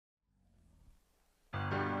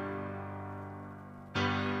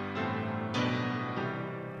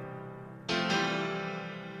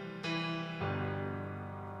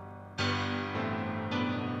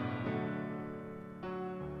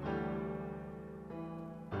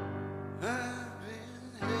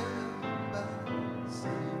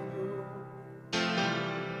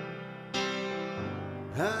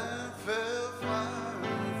I fell far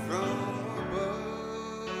from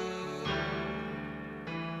above.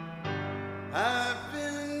 I've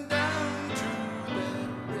been down to that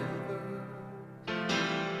river.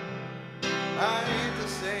 I ain't the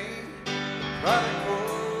same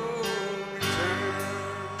prodigal return.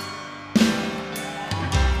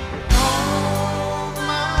 All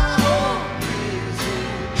my hope is in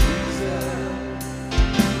Jesus.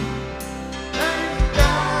 Thank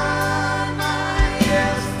God my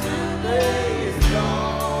yesterday is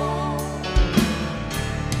gone.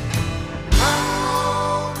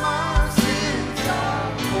 All my sins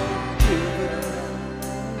are forgiven.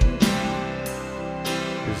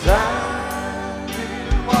 'Cause I've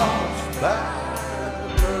been washed by the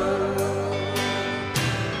blood.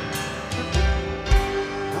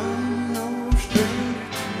 I'm no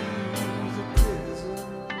stranger to the prison.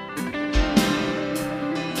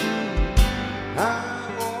 I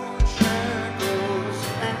wore shackles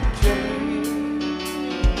and chains.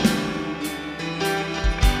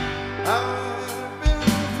 I've been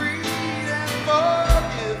freed and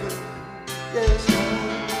forgiven. Yes, I'm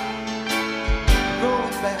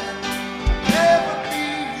going back, never be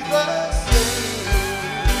the same.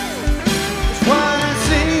 That's why I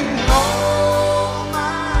sing, all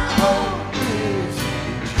my hope is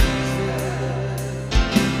in Jesus.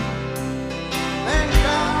 Thank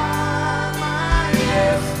God my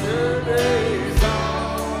yesterday's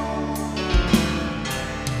gone.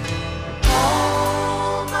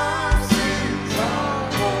 All my sins are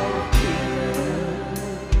forgiven.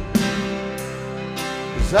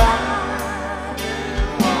 'Cause I've been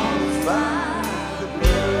washed by the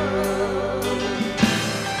blood.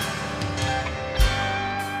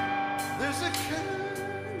 There's a kind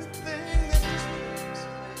of thing that just makes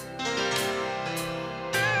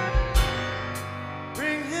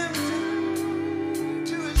bring him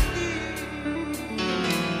to his knees.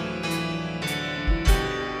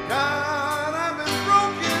 God, I've been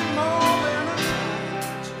broken more than a time.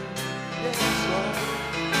 Yes, Lord,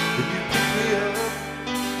 but you picked me up,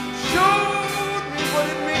 showed me what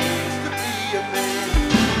it means to be a man.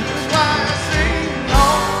 That's why I sing,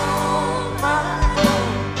 all my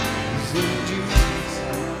hope is in Jesus.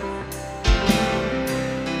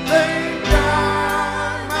 Thank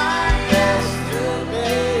God my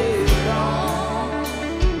yesterday is gone.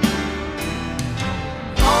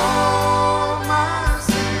 All my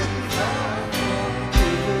sins are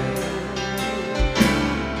forgiven.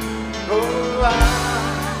 Oh,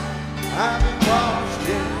 I've been washed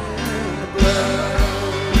in the blood.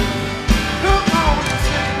 Come on and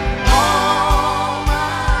sing, all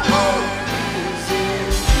my hope is in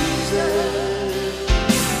Jesus.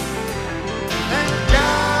 Thank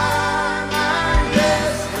God my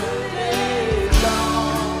yesterday is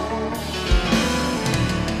gone.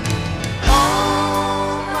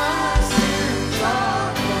 All my sins are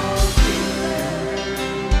forgiven.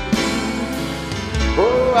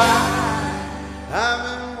 Oh, I've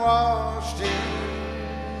been washed in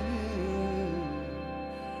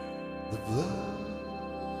the blood.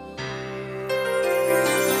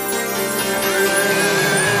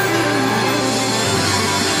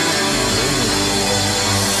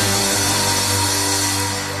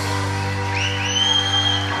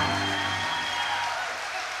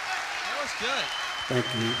 That was good. Thank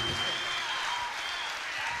you.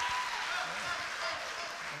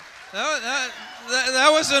 That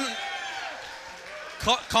wasn't.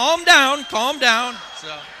 Calm down, calm down.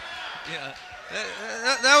 So, yeah,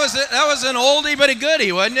 that was an oldie but a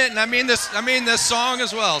goodie, wasn't it? And I mean this song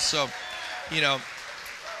as well. So, you know.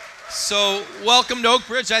 So welcome to Oak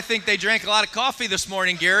Ridge. I think they drank a lot of coffee this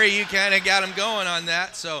morning, Gary. You kind of got them going on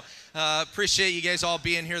that. So appreciate you guys all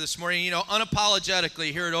being here this morning. You know,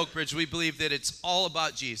 unapologetically here at Oak Ridge, we believe that it's all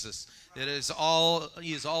about Jesus. He is all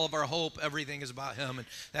of our hope. Everything is about him. And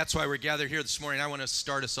that's why we're gathered here this morning. I want to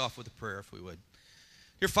start us off with a prayer, if we would.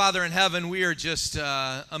 Dear Father in heaven, we are just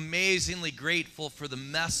amazingly grateful for the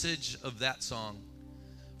message of that song,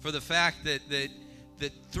 for the fact that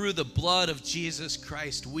through the blood of Jesus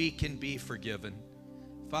Christ, we can be forgiven.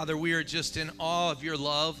 Father, we are just in awe of your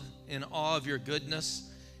love, in awe of your goodness,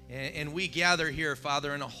 and we gather here,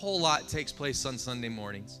 Father, and a whole lot takes place on Sunday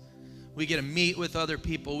mornings. We get to meet with other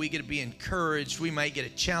people. We get to be encouraged. We might get to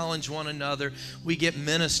challenge one another. We get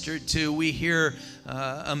ministered to. We hear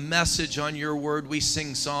a message on your word. We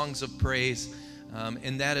sing songs of praise.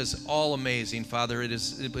 And that is all amazing, Father. It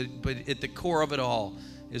is, but at the core of it all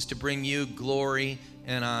is to bring you glory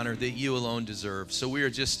and honor that you alone deserve. So we are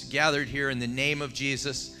just gathered here in the name of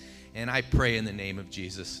Jesus, and I pray in the name of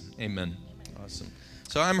Jesus. Amen. Awesome.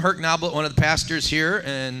 So I'm Herc Noblitt, one of the pastors here,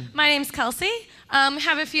 and my name's Kelsey.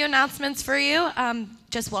 Have a few announcements for you.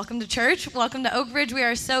 just welcome to church. Welcome to Oak Ridge. We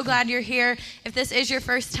are so glad you're here. If this is your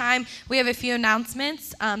first time, we have a few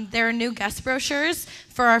announcements. There are new guest brochures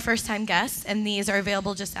for our first-time guests, and these are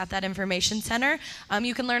available just at that information center.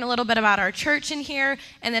 You can learn a little bit about our church in here,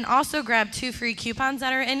 and then also grab 2 free coupons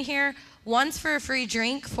that are in here. One's for a free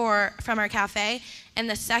drink from our cafe, and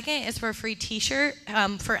the second is for a free t-shirt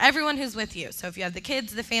for everyone who's with you. So if you have the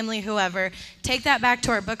kids, the family, whoever, take that back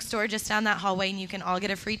to our bookstore just down that hallway, and you can all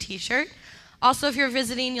get a free t-shirt. Also, if you're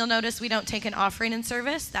visiting, you'll notice we don't take an offering in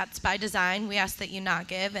service. That's by design. We ask that you not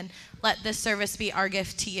give and let this service be our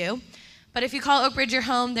gift to you. But if you call Oak Ridge your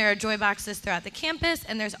home, there are joy boxes throughout the campus,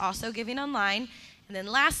 and there's also giving online. And then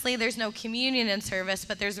lastly, there's no communion in service,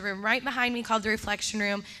 but there's a room right behind me called the Reflection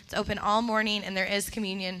Room. It's open all morning, and there is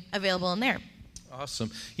communion available in there.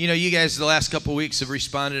 Awesome. You know, you guys the last couple of weeks have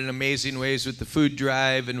responded in amazing ways with the food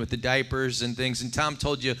drive and with the diapers and things. And Tom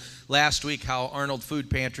told you last week how Arnold Food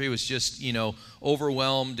Pantry was just,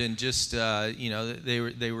 overwhelmed and just,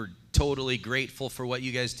 they were totally grateful for what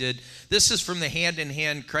you guys did. This is from the Hand in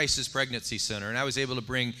Hand Crisis Pregnancy Center, and I was able to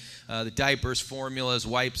bring the diapers, formulas,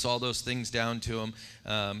 wipes, all those things down to them.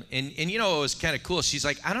 It was kind of cool. She's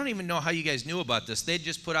like, I don't even know how you guys knew about this. They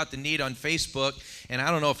just put out the need on Facebook, and I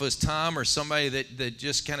don't know if it was Tom or somebody that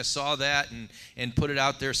just kind of saw that and put it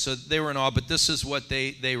out there. So they were in awe, but this is what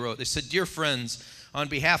they wrote. They said, "Dear friends, on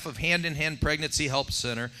behalf of Hand in Hand Pregnancy Help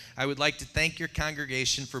Center, I would like to thank your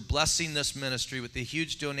congregation for blessing this ministry with a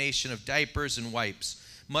huge donation of diapers and wipes,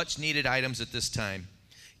 much needed items at this time.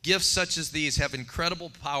 Gifts such as these have incredible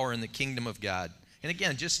power in the kingdom of God." And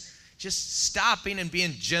again, just stopping and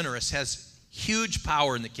being generous has huge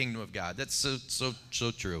power in the kingdom of God. That's so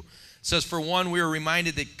true. It says, "For one, we are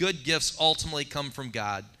reminded that good gifts ultimately come from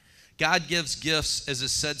God. God gives gifts, as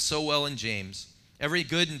is said so well in James. Every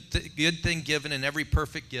good thing given and every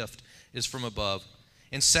perfect gift is from above."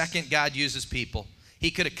 And second, God uses people.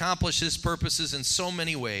 He could accomplish his purposes in so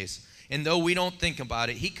many ways. And though we don't think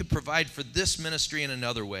about it, he could provide for this ministry in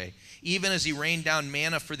another way, even as he rained down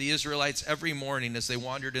manna for the Israelites every morning as they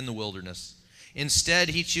wandered in the wilderness. Instead,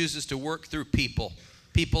 he chooses to work through people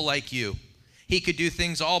like you. He could do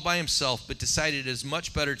things all by himself, but decided it is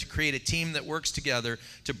much better to create a team that works together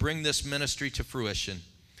to bring this ministry to fruition.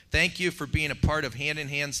 Thank you for being a part of Hand in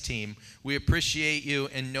Hand's team. We appreciate you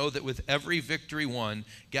and know that with every victory won,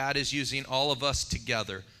 God is using all of us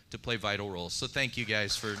together to play vital roles. So thank you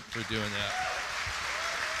guys for doing that.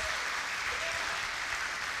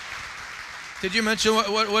 Did you mention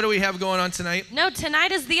what do we have going on tonight? No,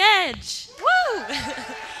 tonight is The Edge. Woo!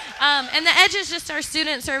 And The Edge is just our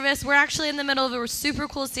student service. We're actually in the middle of a super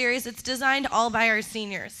cool series. It's designed all by our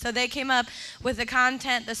seniors. So they came up with the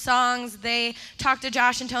content, the songs. They talked to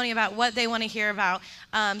Josh and Tony about what they want to hear about.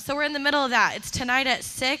 So we're in the middle of that. It's tonight at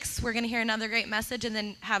 6. We're going to hear another great message and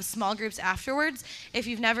then have small groups afterwards. If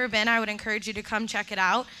you've never been, I would encourage you to come check it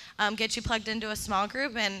out, get you plugged into a small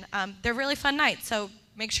group, and they're really fun nights. So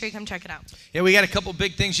make sure you come check it out. Yeah, we got a couple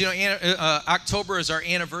big things. October is our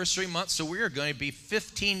anniversary month, so we are going to be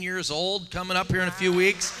 15 years old coming up here in a few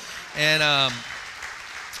weeks. And,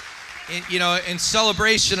 in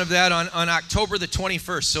celebration of that on October the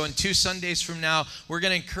 21st, so in 2 Sundays from now, we're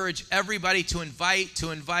going to encourage everybody to invite,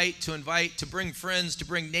 to bring friends, to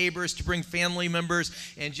bring neighbors, to bring family members,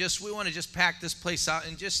 and we want to just pack this place out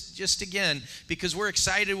and just again, because we're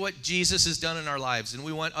excited what Jesus has done in our lives, and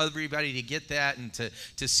we want everybody to get that and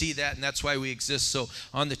to see that, and that's why we exist. So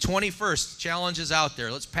on the 21st, challenge is out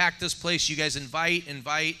there. Let's pack this place. You guys invite,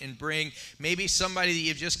 and bring maybe somebody that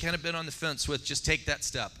you've just kind of been on the fence with. Just take that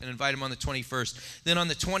step and invite them on the 21st. Then on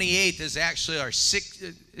the 28th is actually our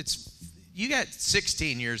you got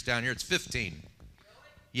 16 years down here. It's 15.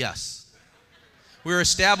 Yes. We were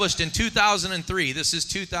established in 2003. This is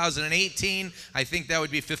 2018. I think that would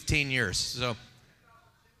be 15 years. So,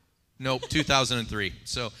 nope, 2003.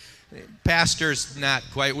 So, pastor's not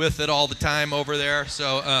quite with it all the time over there.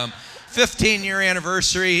 So, 15-year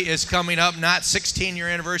anniversary is coming up, not 16-year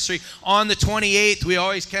anniversary. On the 28th, we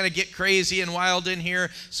always kind of get crazy and wild in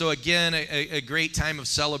here. So again, a great time of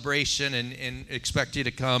celebration, and expect you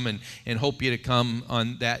to come and hope you to come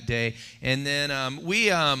on that day. And then we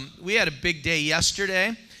had a big day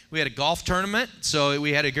yesterday. We had a golf tournament, so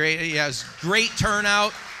we had a great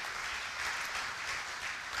turnout.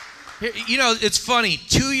 It's funny.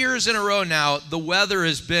 2 years in a row now, the weather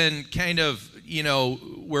has been kind of,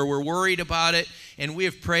 where we're worried about it, and we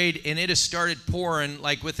have prayed, and it has started pouring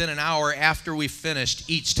like within an hour after we finished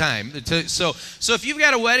each time. So if you've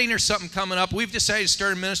got a wedding or something coming up, we've decided to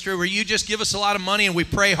start a ministry where you just give us a lot of money and we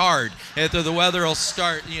pray hard, and the weather will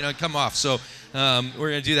start, come off. So we're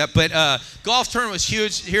going to do that. But golf tournament was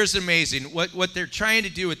huge. Here's amazing. What they're trying to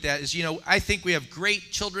do with that is, I think we have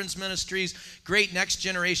great children's ministries, great next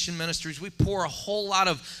generation ministries. We pour a whole lot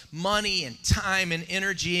of money and time and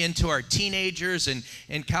energy into our teenagers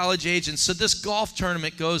and college age. And so this golf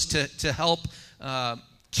tournament goes to help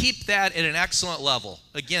keep that at an excellent level.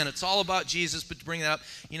 Again, it's all about Jesus, but to bring that up,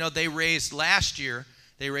 they raised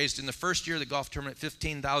in the first year of the golf tournament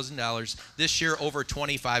 $15,000. This year over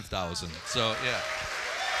 $25,000. So yeah.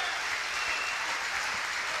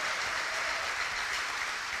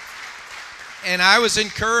 And I was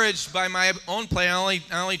encouraged by my own play. I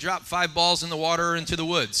only dropped 5 balls in the water into the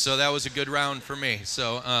woods, so that was a good round for me.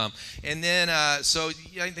 So and then so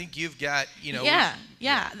I think you've got Yeah.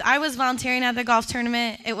 I was volunteering at the golf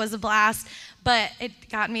tournament. It was a blast, but it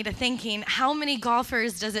got me to thinking: how many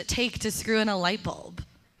golfers does it take to screw in a light bulb?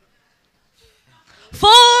 4.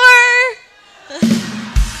 That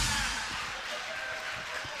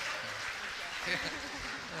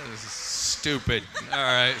is stupid. All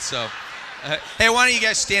right, so. Hey, why don't you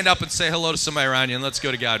guys stand up and say hello to somebody around you, and let's go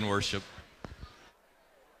to God in worship.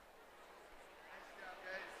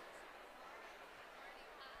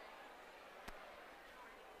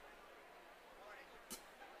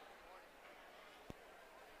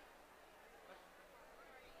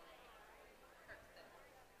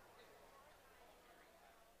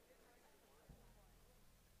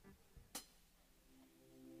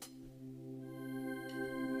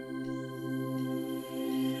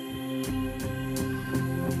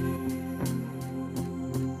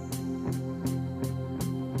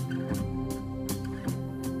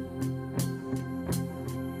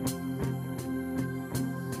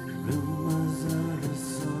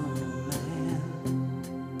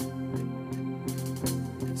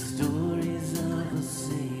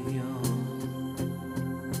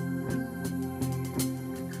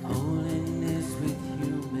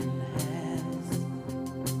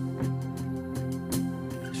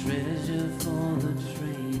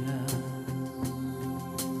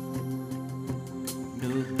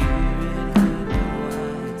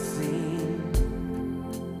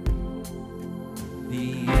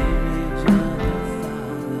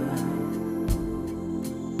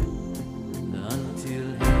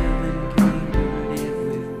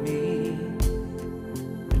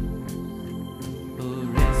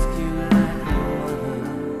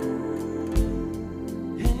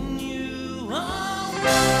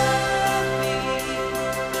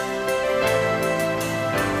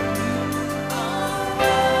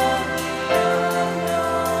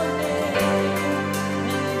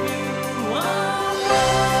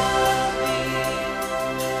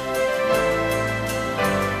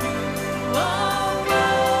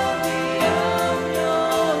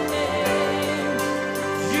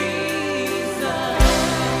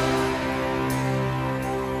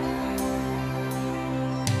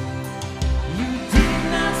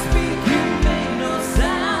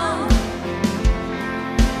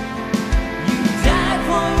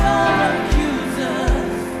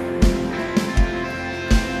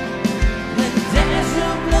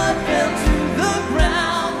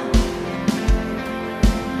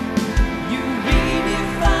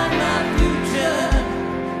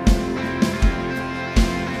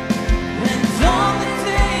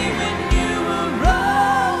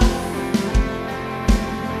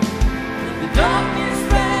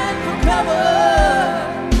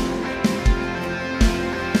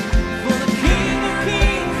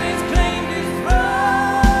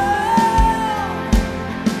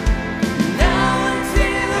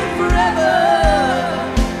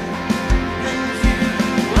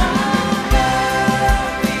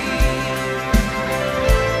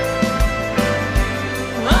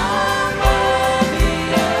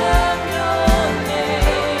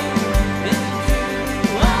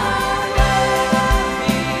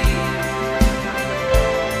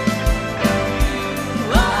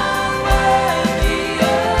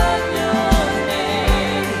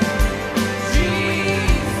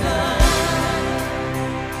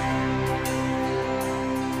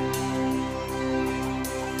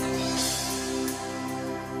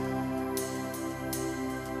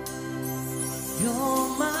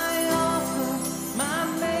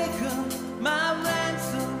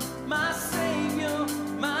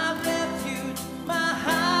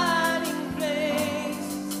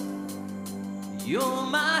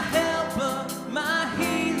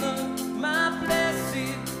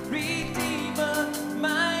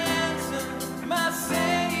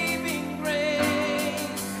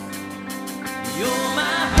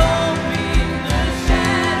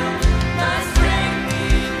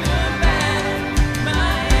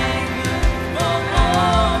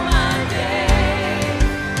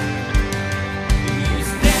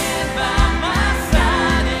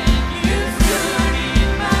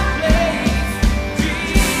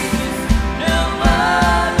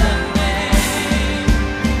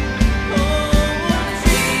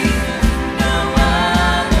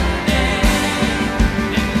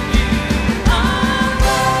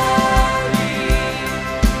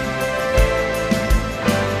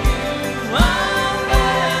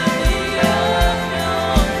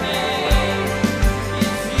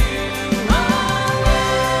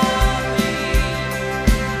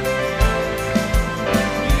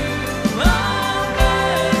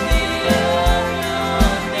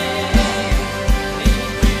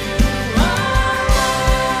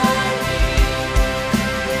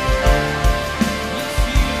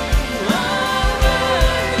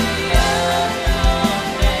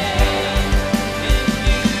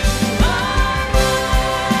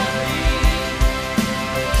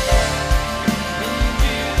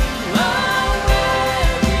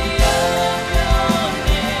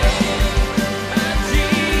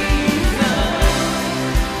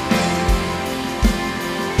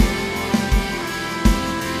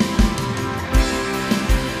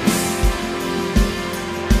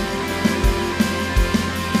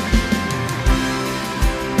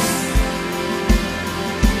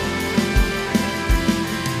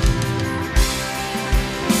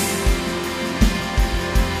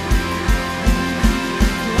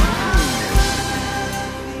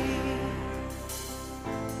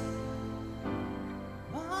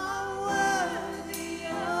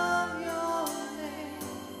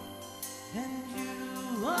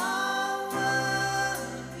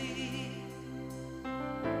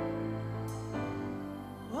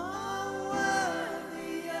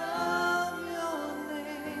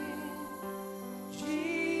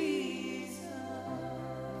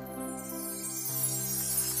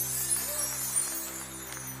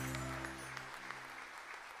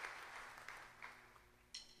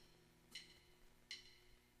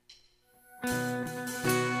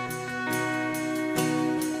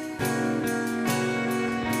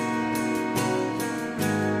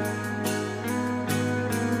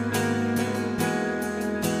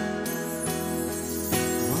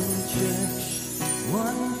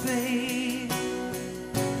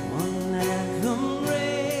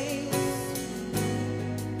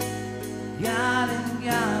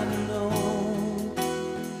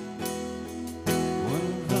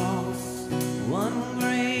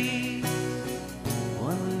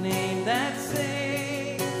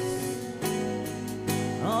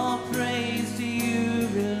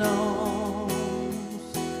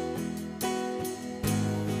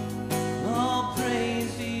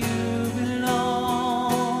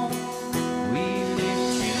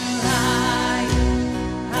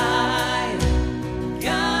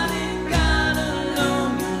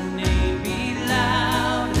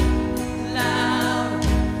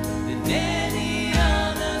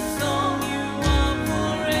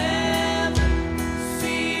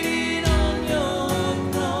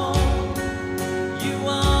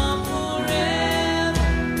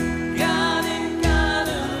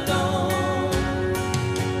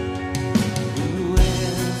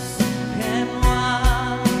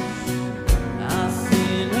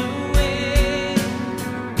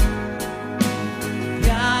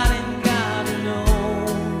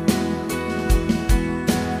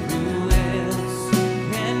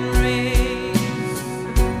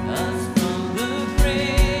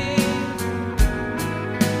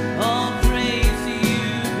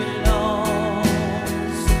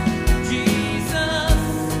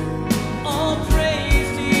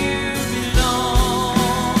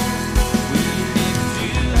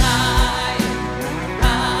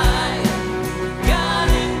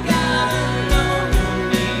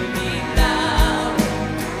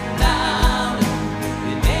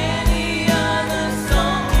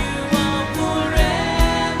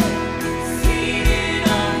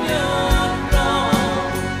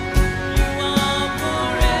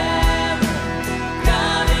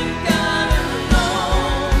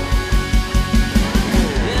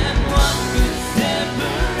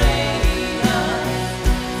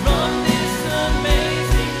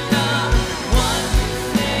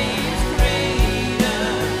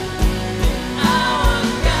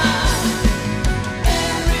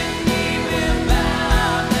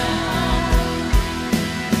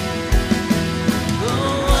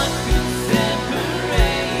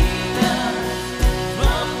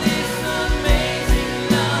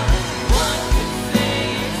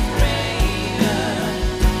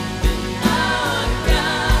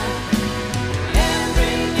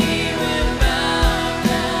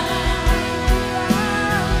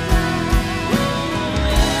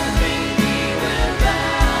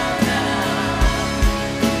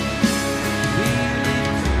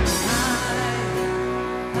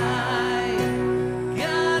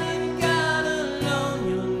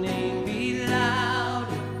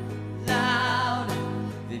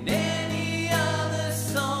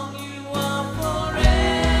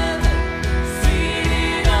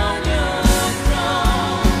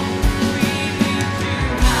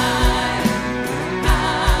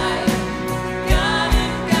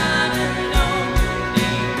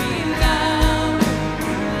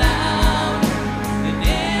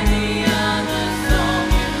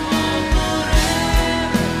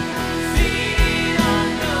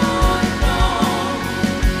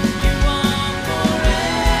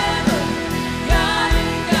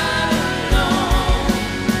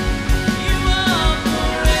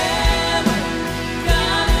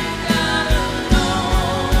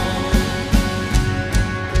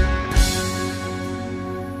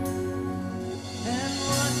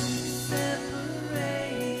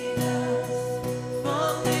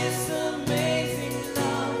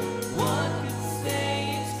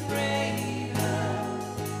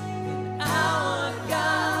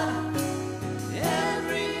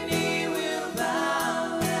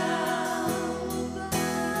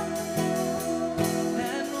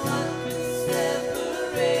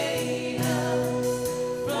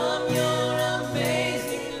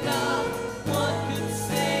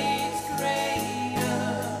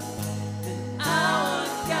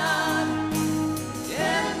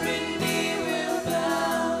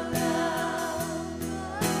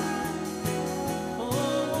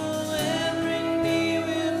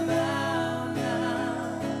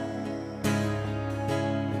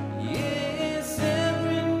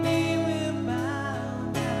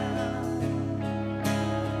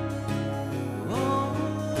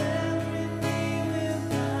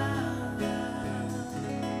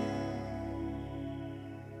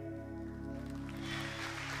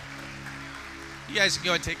 You guys can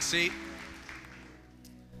go and take a seat.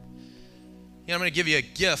 I'm going to give you a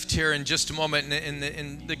gift here in just a moment.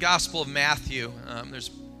 In the Gospel of Matthew, there's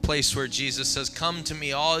a place where Jesus says, "Come to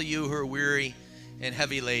me, all you who are weary and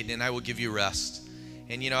heavy laden, and I will give you rest."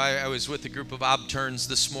 And, I was with a group of obturns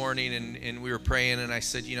this morning, and we were praying, and I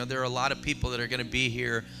said, there are a lot of people that are going to be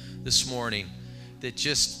here this morning that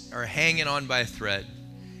just are hanging on by a thread,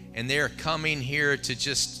 and they are coming here to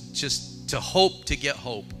just to hope to get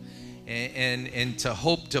hope, and to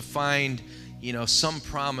hope to find some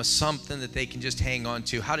promise, something that they can just hang on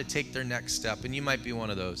to, how to take their next step. And you might be one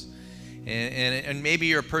of those. And maybe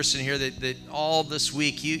you're a person here that all this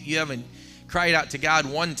week you haven't cried out to God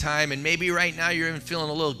one time, and maybe right now you're even feeling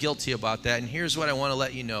a little guilty about that. And here's what I want to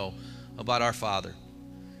let you know about our Father.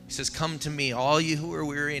 He says, "Come to me, all you who are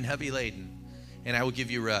weary and heavy laden, and I will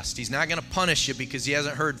give you rest." He's not going to punish you because he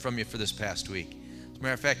hasn't heard from you for this past week. As a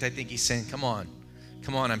matter of fact, I think he's saying, come on,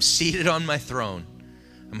 I'm seated on my throne.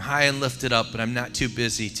 I'm high and lifted up, but I'm not too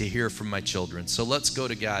busy to hear from my children. So let's go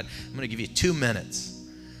to God. I'm going to give you 2 minutes.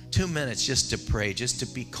 2 minutes just to pray, just to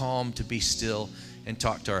be calm, to be still, and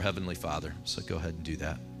talk to our Heavenly Father. So go ahead and do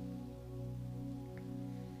that.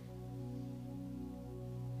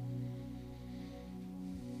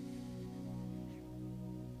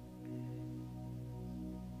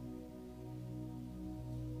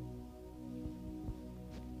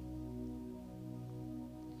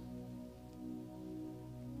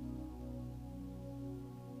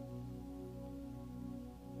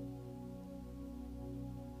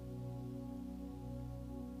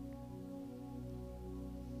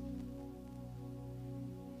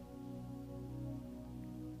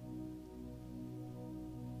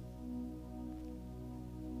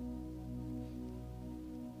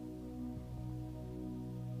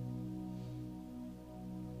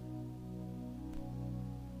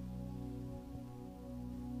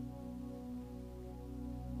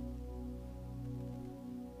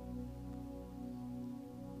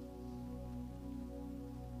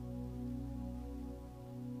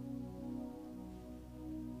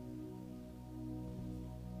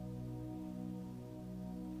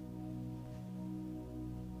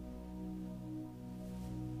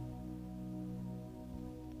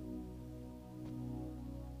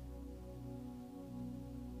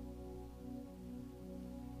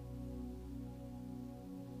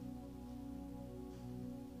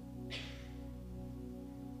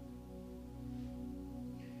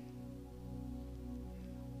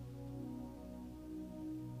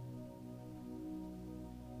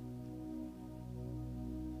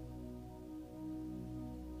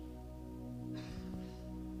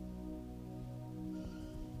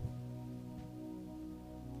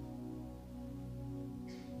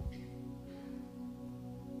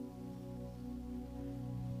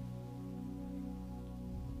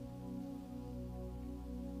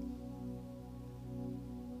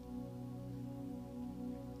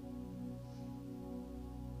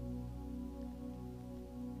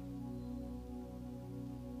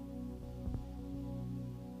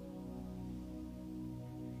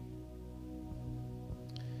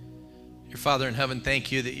 Your Father in heaven, thank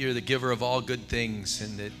you that you're the giver of all good things,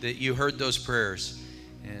 and that you heard those prayers.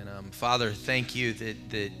 And Father, thank you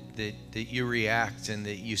that you react and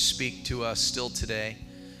that you speak to us still today.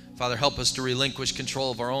 Father, help us to relinquish control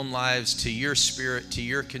of our own lives to your Spirit, to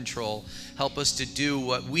your control. Help us to do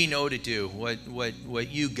what we know to do, what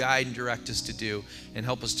you guide and direct us to do, and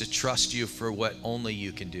help us to trust you for what only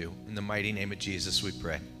you can do. In the mighty name of Jesus we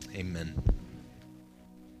pray. Amen.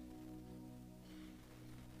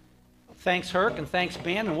 Thanks, Herc, and thanks,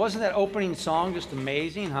 band. And wasn't that opening song just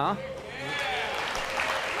amazing, huh?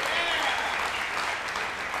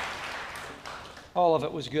 All of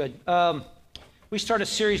it was good. We start a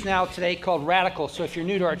series now today called Radical. So if you're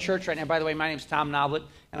new to our church right now, by the way, my name is Tom Noblitt,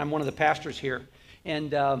 and I'm one of the pastors here.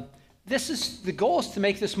 And the goal is to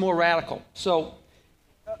make this more radical. So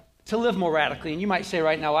to live more radically. And you might say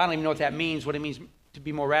right now, I don't even know what that means, what it means to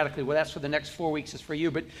be more radically. Well, that's for the next 4 weeks is for you.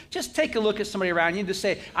 But just take a look at somebody around you and just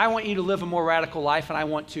say, I want you to live a more radical life, and I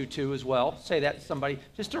want to too as well. Say that to somebody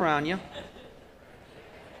just around you.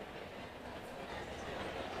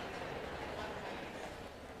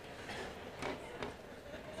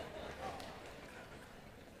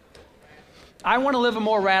 I want to live a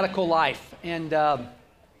more radical life. And I'm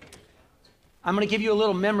going to give you a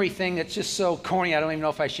little memory thing that's just so corny, I don't even know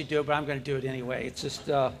if I should do it, but I'm going to do it anyway. It's just...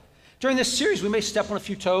 during this series, we may step on a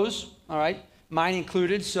few toes, all right? Mine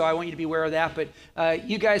included, so I want you to be aware of that. But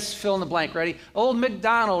you guys fill in the blank. Ready? Old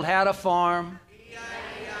MacDonald had a farm.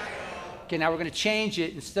 Okay, now we're going to change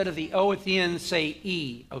it. Instead of the O at the end, say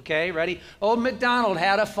E. Okay, ready? Old MacDonald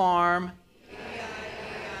had a farm.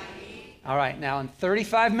 All right, now in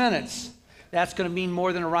 35 minutes, that's going to mean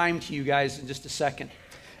more than a rhyme to you guys in just a second.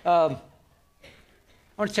 I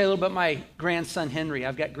want to tell you a little bit about my grandson, Henry.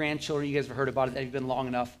 I've got grandchildren. You guys have heard about it. They've been long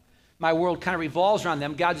enough. My world kind of revolves around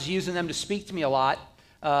them. God's using them to speak to me a lot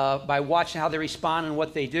by watching how they respond and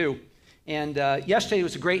what they do. And yesterday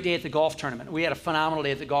was a great day at the golf tournament. We had a phenomenal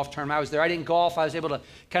day at the golf tournament. I was there. I didn't golf. I was able to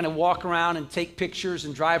kind of walk around and take pictures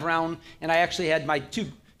and drive around. And I actually had my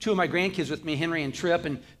two of my grandkids with me, Henry and Tripp,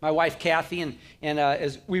 and my wife, Kathy. And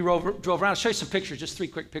as we drove around, I'll show you some pictures, just 3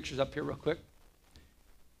 quick pictures up here real quick.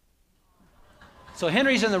 So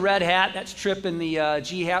Henry's in the red hat. That's Tripp in the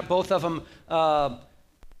G hat. Both of them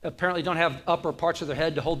apparently don't have upper parts of their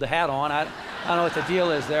head to hold the hat on. I don't know what the deal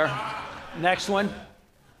is there. Next one.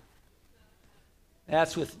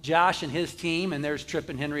 That's with Josh and his team, and there's Tripp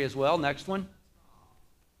and Henry as well. Next one.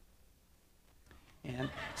 And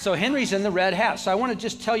so Henry's in the red hat. So I want to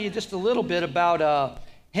just tell you just a little bit about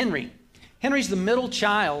Henry. Henry's the middle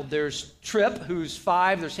child. There's Tripp, who's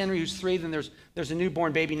 5. There's Henry, who's 3. Then there's a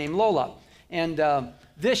newborn baby named Lola. And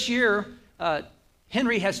this year,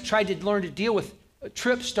 Henry has tried to learn to deal with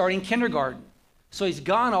Tripp starting kindergarten. So he's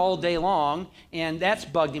gone all day long, and that's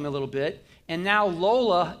bugged him a little bit. And now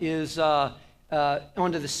Lola is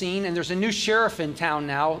onto the scene, and there's a new sheriff in town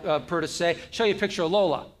now, per to say. Show you a picture of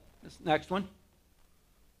Lola. This next one.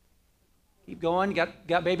 Keep going.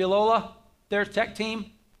 Got baby Lola? There's tech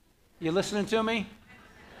team. You listening to me?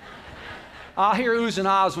 I'll hear oohs and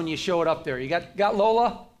ahs when you show it up there. You got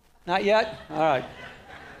Lola? Not yet? All right.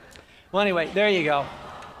 Well, anyway, there you go.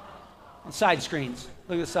 On side screens.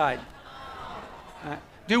 Look at the side. All right.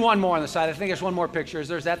 Do one more on the side. I think there's one more picture. Is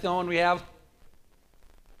that the one we have?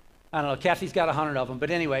 I don't know. Kathy's got 100 of them. But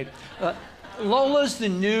anyway, Lola's the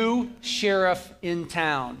new sheriff in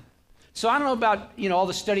town. So I don't know about, all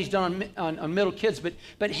the studies done on middle kids,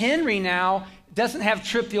 but Henry now doesn't have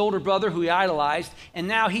Tripp, the older brother who he idolized, and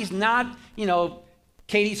now he's not,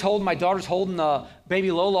 Katie's holding, my daughter's holding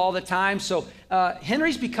baby Lola all the time. So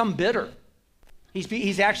Henry's become bitter.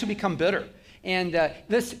 He's actually become bitter. And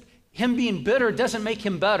him being bitter doesn't make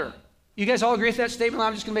him better. You guys all agree with that statement?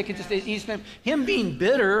 I'm just going to make it just easy. Him being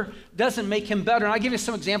bitter doesn't make him better. And I'll give you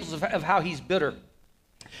some examples of how he's bitter.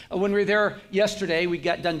 When we were there yesterday, we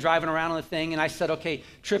got done driving around on the thing, and I said, okay,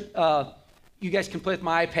 Tripp, you guys can play with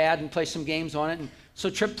my iPad and play some games on it. And so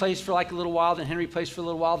Tripp plays for like a little while, then Henry plays for a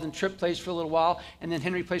little while, then Tripp plays for a little while, and then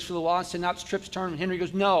Henry plays for a little while. And said, now it's Tripp's turn. And Henry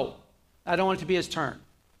goes, no, I don't want it to be his turn.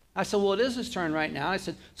 I said, well, it is his turn right now. And I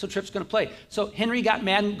said, so Tripp's going to play. So Henry got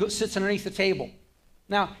mad and sits underneath the table.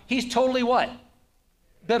 Now, he's totally what?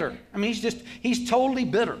 Bitter. I mean, he's totally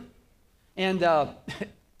bitter. And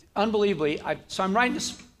unbelievably, so I'm writing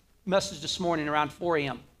this message this morning around 4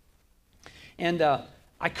 a.m. And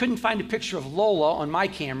I couldn't find a picture of Lola on my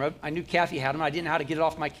camera. I knew Kathy had them. I didn't know how to get it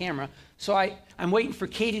off my camera. So I'm waiting for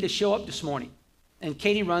Katie to show up this morning. And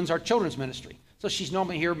Katie runs our children's ministry. So she's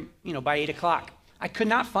normally here, by 8 o'clock. I could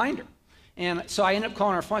not find her. And so I ended up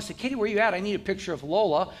calling her phone. I said, Katie, where are you at? I need a picture of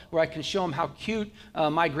Lola where I can show them how cute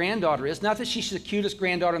my granddaughter is. Not that she's the cutest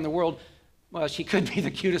granddaughter in the world. Well, she could be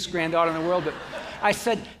the cutest granddaughter in the world. But I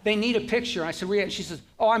said, they need a picture. And I said, where are you at? She says,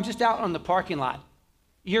 oh, I'm just out on the parking lot.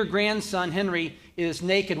 Your grandson, Henry, is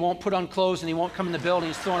naked, won't put on clothes, and he won't come in the building.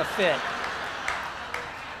 He's throwing a fit.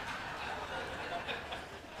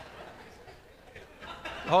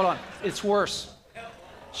 Hold on. It's worse.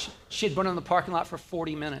 She had been in the parking lot for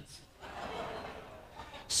 40 minutes.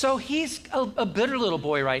 So he's a bitter little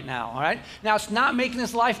boy right now, all right? Now, it's not making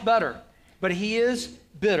his life better, but he is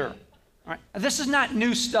bitter. All right? This is not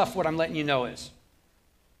new stuff, what I'm letting you know is.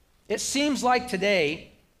 It seems like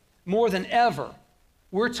today, more than ever,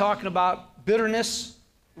 we're talking about bitterness,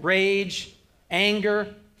 rage,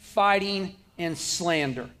 anger, fighting, and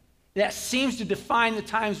slander. That seems to define the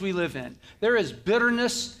times we live in. There is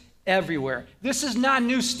bitterness everywhere. This is not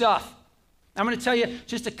new stuff. I'm going to tell you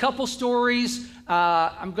just a couple stories.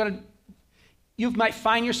 You might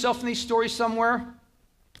find yourself in these stories somewhere,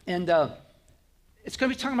 and it's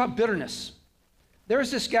going to be talking about bitterness. There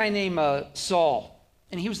was this guy named Saul,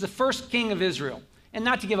 and he was the first king of Israel. And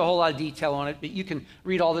not to give a whole lot of detail on it, but you can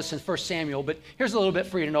read all this in 1 Samuel, but here's a little bit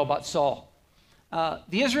for you to know about Saul.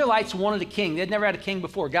 The Israelites wanted a king. They'd never had a king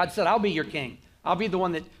before. God said, I'll be your king. I'll be the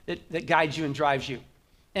one that guides you and drives you.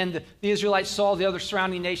 And the Israelites saw the other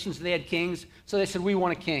surrounding nations, and they had kings, so they said, we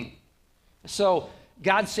want a king. So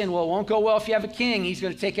God's saying, well, it won't go well if you have a king. He's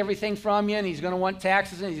going to take everything from you, and he's going to want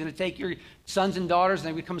taxes, and he's going to take your sons and daughters, and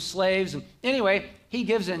they become slaves. And anyway, he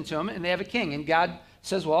gives in to them, and they have a king. And God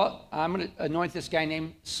says, well, I'm going to anoint this guy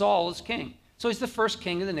named Saul as king. So he's the first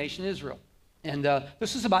king of the nation of Israel. And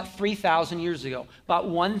this is about 3,000 years ago, about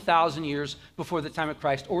 1,000 years before the time of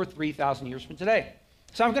Christ, or 3,000 years from today.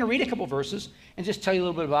 So I'm going to read a couple verses and just tell you a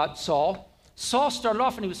little bit about Saul. Saul started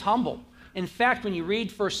off and he was humble. In fact, when you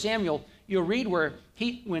read 1 Samuel, you'll read where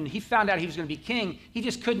when he found out he was going to be king, he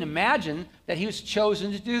just couldn't imagine that he was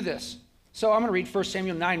chosen to do this. So I'm going to read 1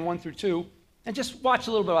 Samuel 9, 1 through 2, and just watch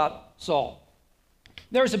a little bit about Saul.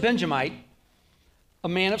 There was a Benjamite, a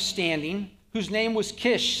man of standing, whose name was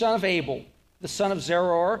Kish, son of Abel, the son of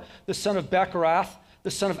Zeror, the son of Bechorath,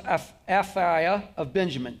 the son of Aphiah of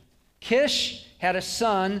Benjamin. Kish had a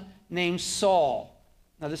son named Saul.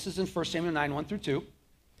 Now this is in 1 Samuel 9, 1 through 2.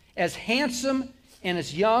 As handsome and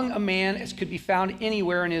as young a man as could be found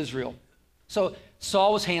anywhere in Israel. So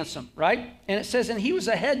Saul was handsome, right? And it says, and he was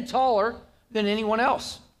a head taller than anyone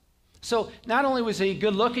else. So not only was he a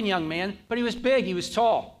good-looking young man, but he was big, he was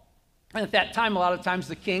tall. And at that time, a lot of times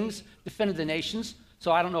the kings defended the nations.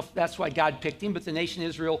 So I don't know if that's why God picked him, but the nation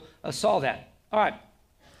Israel saw that. All right.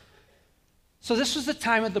 So this was the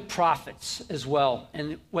time of the prophets as well.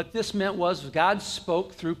 And what this meant was God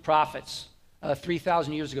spoke through prophets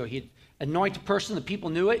 3,000 years ago. He'd anoint a person, the people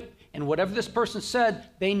knew it, and whatever this person said,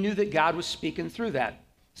 they knew that God was speaking through that.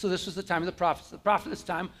 So this was the time of the prophets. The prophet this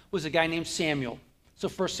time was a guy named Samuel. So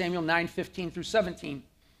 1 Samuel 9, 15 through 17.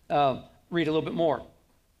 Read a little bit more.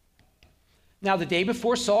 Now the day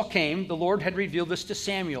before Saul came, the Lord had revealed this to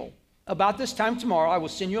Samuel. About this time tomorrow, I will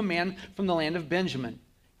send you a man from the land of Benjamin.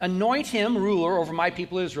 Anoint him ruler over my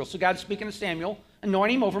people Israel. So God's speaking to Samuel.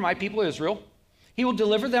 Anoint him over my people Israel. He will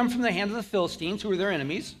deliver them from the hand of the Philistines, who are their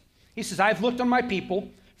enemies. He says, I have looked on my people,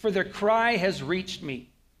 for their cry has reached me.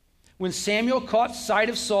 When Samuel caught sight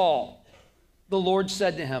of Saul, the Lord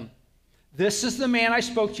said to him, this is the man I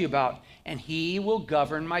spoke to you about, and he will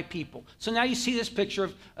govern my people. So now you see this picture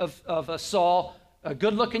of Saul, a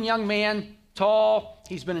good-looking young man, tall.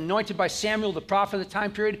 He's been anointed by Samuel, the prophet of the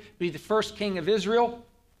time period, to be the first king of Israel.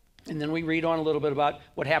 And then we read on a little bit about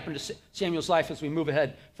what happened to Samuel's life as we move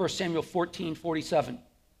ahead. 1 Samuel 14, 47.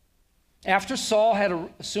 After Saul had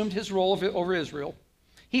assumed his role over Israel,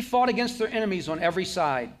 he fought against their enemies on every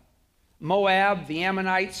side. Moab, the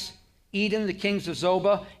Ammonites, Edom, the kings of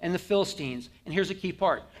Zobah, and the Philistines. And here's a key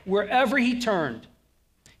part. Wherever he turned,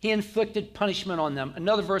 he inflicted punishment on them.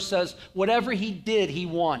 Another verse says, whatever he did, he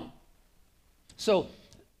won. So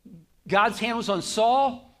God's hand was on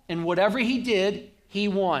Saul, and whatever he did, he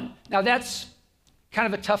won. Now that's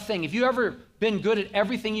kind of a tough thing. Have you ever been good at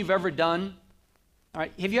everything you've ever done? All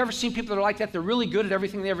right. Have you ever seen people that are like that? They're really good at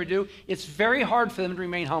everything they ever do. It's very hard for them to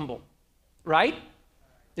remain humble, right?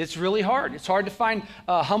 It's really hard. It's hard to find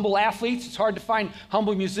humble athletes. It's hard to find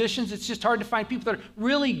humble musicians. It's just hard to find people that are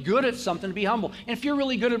really good at something to be humble. And if you're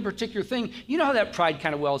really good at a particular thing, you know how that pride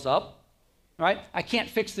kind of wells up, right? I can't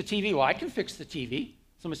fix the TV. Well, I can fix the TV.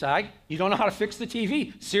 Somebody say, you don't know how to fix the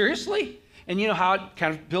TV? Seriously? And you know how it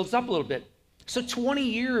kind of builds up a little bit. So 20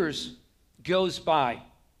 years goes by,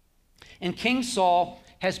 and King Saul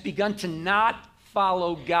has begun to not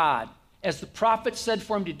follow God. As the prophet said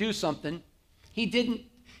for him to do something, he didn't.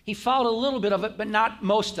 He followed a little bit of it, but not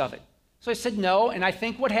most of it. So I said no, and I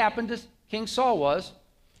think what happened to King Saul was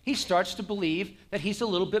he starts to believe that he's a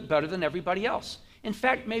little bit better than everybody else. In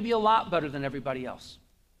fact, maybe a lot better than everybody else.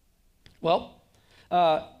 Well,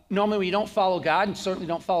 normally when you don't follow God and certainly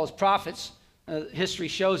don't follow his prophets, history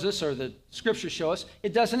shows us, or the scriptures show us,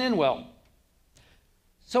 it doesn't end well.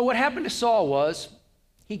 So what happened to Saul was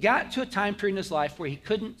he got to a time period in his life where he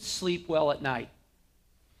couldn't sleep well at night.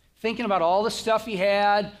 Thinking about all the stuff he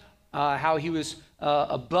had, how he was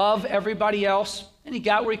above everybody else, and he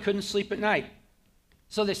got where he couldn't sleep at night.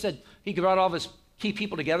 So they said, he brought all of his key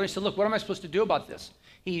people together. He said, look, what am I supposed to do about this?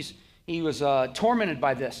 He was tormented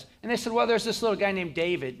by this. And they said, well, there's this little guy named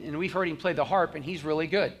David, and we've heard him play the harp, and he's really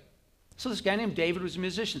good. So this guy named David was a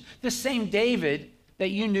musician. The same David that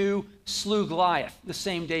you knew slew Goliath, the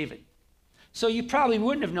same David. So you probably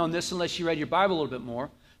wouldn't have known this unless you read your Bible a little bit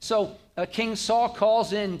more. So King Saul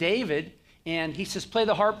calls in David, and he says, play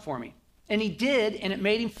the harp for me. And he did, and it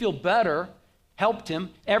made him feel better, helped him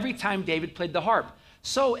every time David played the harp.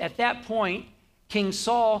 So at that point, King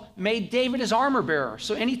Saul made David his armor bearer.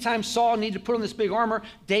 So anytime Saul needed to put on this big armor,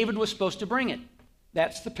 David was supposed to bring it.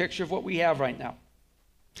 That's the picture of what we have right now.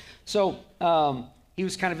 So he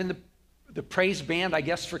was kind of in the praise band, I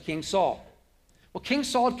guess, for King Saul. Well, King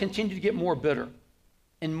Saul had continued to get more bitter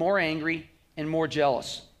and more angry and more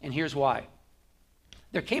jealous. And here's why.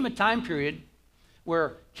 There came a time period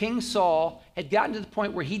where King Saul had gotten to the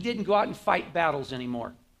point where he didn't go out and fight battles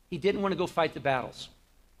anymore. He didn't want to go fight the battles.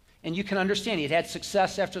 And you can understand, he had had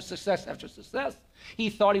success after success after success. He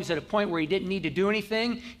thought he was at a point where he didn't need to do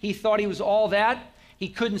anything. He thought he was all that. He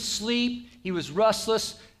couldn't sleep. He was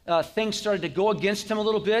restless. Things started to go against him a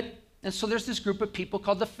little bit. And so there's this group of people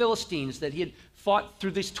called the Philistines that he had fought through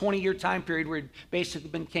this 20-year time period where he'd basically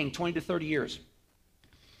been king, 20 to 30 years.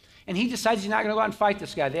 And he decides he's not going to go out and fight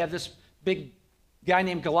this guy. They have this big guy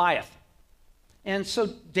named Goliath. And so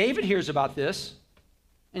David hears about this,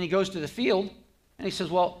 and he goes to the field, and he says,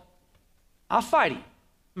 well, I'll fight him.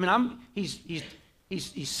 I mean, he's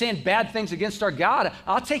saying bad things against our God.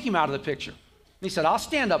 I'll take him out of the picture. And he said, I'll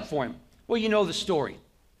stand up for him. Well, you know the story.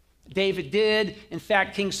 David did. In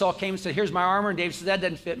fact, King Saul came and said, here's my armor. And David said, that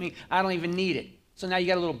doesn't fit me. I don't even need it. So now you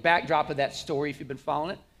got a little backdrop of that story if you've been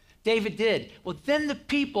following it. David did. Well, then the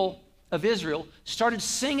people of Israel started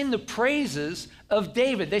singing the praises of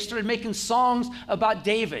David. They started making songs about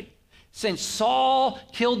David, saying Saul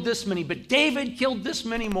killed this many, but David killed this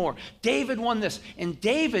many more. David won this. And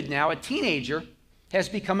David now, a teenager, has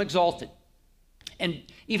become exalted. And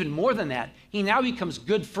even more than that, he now becomes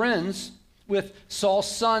good friends with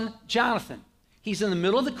Saul's son, Jonathan. He's in the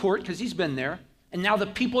middle of the court because he's been there, and now the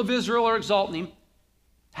people of Israel are exalting him.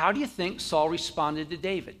 How do you think Saul responded to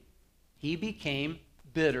David? He became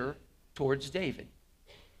bitter towards David.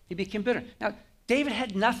 He became bitter. Now, David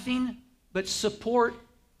had nothing but support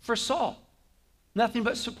for Saul. Nothing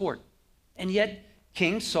but support. And yet,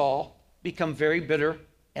 King Saul became very bitter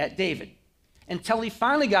at David until he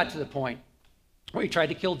finally got to the point where he tried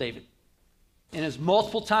to kill David. And as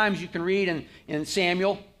multiple times you can read in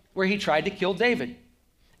Samuel where he tried to kill David.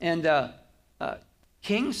 And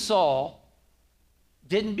King Saul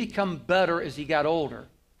didn't become better as he got older.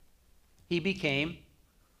 He became,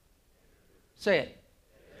 say it.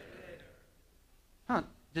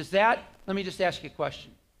 Let me just ask you a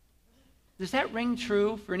question. Does that ring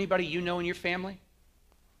true for anybody you know in your family?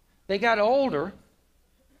 They got older,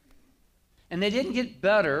 and they didn't get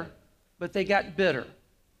better, but they got bitter.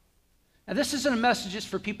 Now, this isn't a message just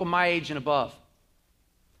for people my age and above,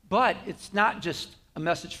 but it's not just a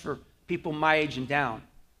message for people my age and down.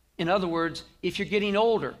 In other words, if you're getting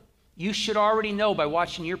older, you should already know by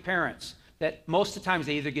watching your parents that most of the times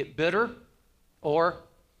they either get bitter or,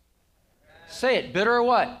 say it, bitter or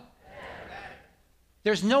what?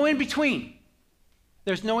 There's no in between.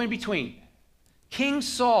 There's no in between. King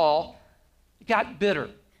Saul got bitter.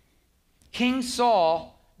 King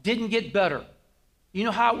Saul didn't get better. You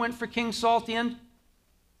know how it went for King Saul at the end?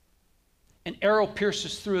 An arrow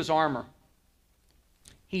pierces through his armor.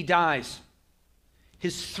 He dies.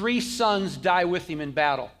 His 3 sons die with him in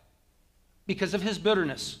battle because of his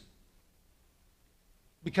bitterness.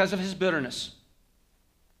 Because of his bitterness.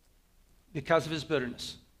 Because of his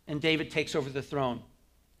bitterness. And David takes over the throne.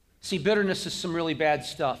 See, bitterness is some really bad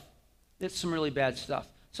stuff. It's some really bad stuff.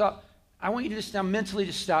 So I want you to just now mentally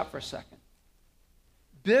just stop for a second.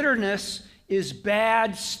 Bitterness is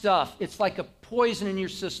bad stuff. It's like a poison in your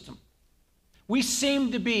system. We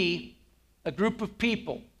seem to be a group of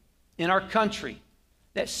people in our country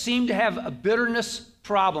that seem to have a bitterness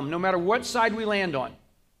problem, no matter what side we land on.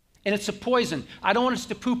 And it's a poison. I don't want us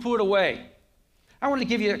to poo-poo it away. I want to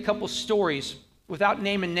give you a couple stories without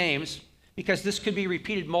naming names, because this could be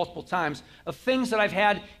repeated multiple times, of things that I've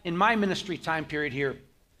had in my ministry time period here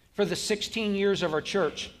for the 16 years of our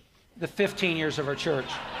church, the 15 years of our church.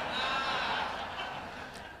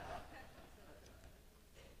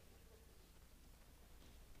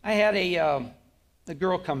 I had a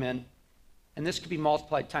girl come in, and this could be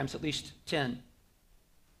multiplied times at least 10,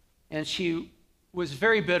 and she was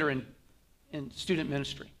very bitter in student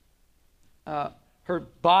ministry. Her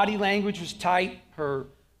body language was tight.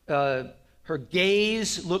 Her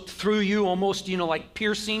gaze looked through you almost, like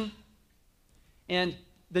piercing. And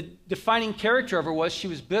the defining character of her was she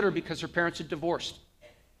was bitter because her parents had divorced.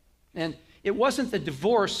 And it wasn't the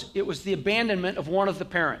divorce, it was the abandonment of one of the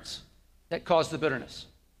parents that caused the bitterness.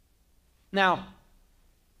 Now,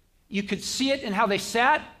 you could see it in how they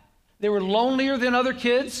sat. They were lonelier than other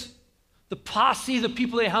kids. The posse, the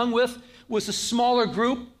people they hung with, was a smaller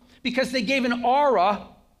group because they gave an aura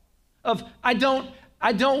of, I don't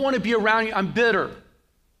want to be around you. I'm bitter.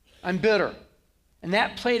 I'm bitter. And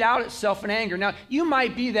that played out itself in anger. Now, you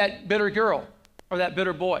might be that bitter girl or that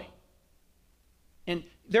bitter boy. And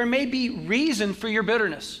there may be reason for your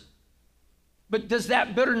bitterness. But does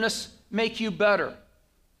that bitterness make you better?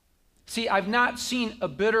 See, I've not seen a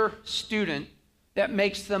bitter student that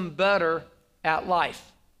makes them better at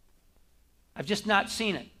life. I've just not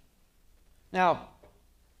seen it. Now,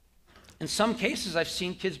 in some cases, I've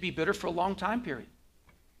seen kids be bitter for a long time period.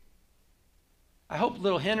 I hope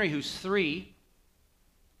little Henry, who's 3,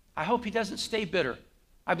 I hope he doesn't stay bitter.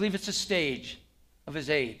 I believe it's a stage of his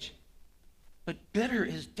age. But bitter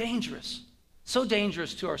is dangerous, so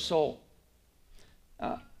dangerous to our soul.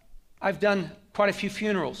 I've done quite a few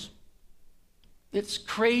funerals. It's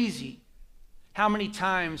crazy how many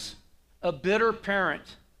times a bitter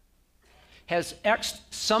parent has X'd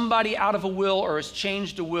somebody out of a will or has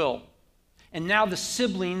changed a will. And now the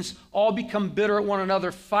siblings all become bitter at one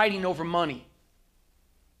another, fighting over money.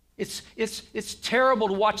 It's terrible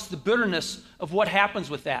to watch the bitterness of what happens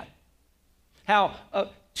with that. How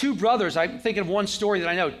two brothers, I'm thinking of one story that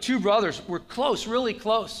I know, two brothers were close, really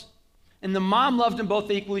close. And the mom loved them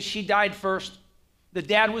both equally. She died first. The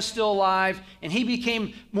dad was still alive, and he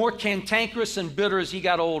became more cantankerous and bitter as he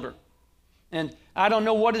got older. And I don't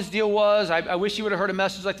know what his deal was. I wish he would have heard a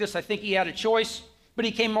message like this. I think he had a choice, but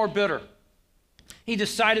he became more bitter. He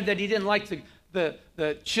decided that he didn't like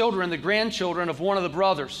the children, the grandchildren of one of the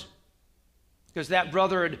brothers, because that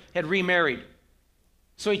brother had remarried.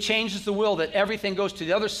 So he changes the will that everything goes to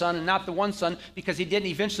the other son and not the one son, because he didn't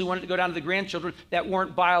eventually want it to go down to the grandchildren that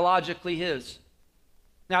weren't biologically his.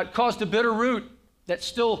 Now, it caused a bitter root that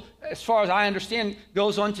still, as far as I understand,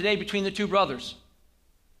 goes on today between the two brothers.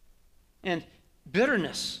 And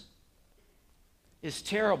bitterness is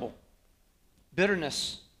terrible.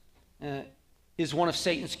 Bitterness is one of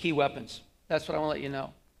Satan's key weapons. That's what I want to let you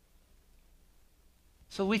know.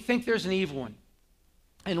 So we think there's an evil one.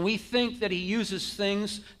 And we think that he uses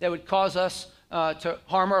things that would cause us to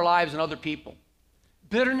harm our lives and other people.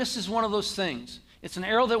 Bitterness is one of those things. It's an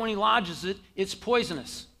arrow that when he lodges it, it's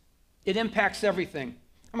poisonous. It impacts everything.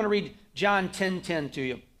 I'm going to read John 10:10 to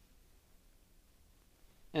you.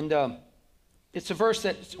 And it's a verse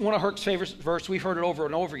that's one of Herc's favorite verses. We've heard it over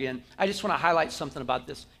and over again. I just want to highlight something about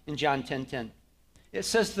this in John 10:10. It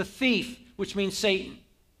says, the thief, which means Satan,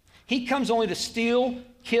 he comes only to steal,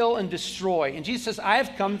 kill, and destroy. And Jesus says, I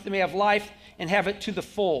have come that they may have life and have it to the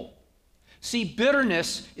full. See,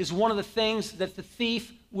 bitterness is one of the things that the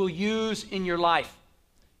thief will use in your life.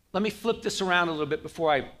 Let me flip this around a little bit before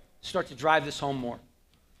I start to drive this home more.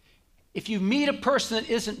 If you meet a person that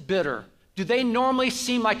isn't bitter, do they normally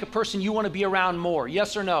seem like a person you want to be around more?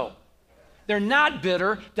 Yes or no? They're not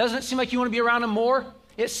bitter. Doesn't it seem like you want to be around them more?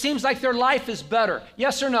 It seems like their life is better.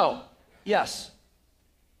 Yes or no? Yes.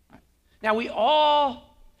 Now, we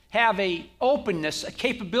all have an openness, a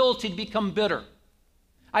capability to become bitter.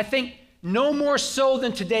 I think no more so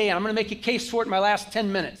than today, and I'm going to make a case for it in my last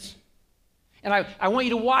 10 minutes. And I want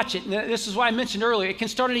you to watch it. And this is why I mentioned earlier. It can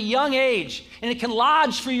start at a young age, and it can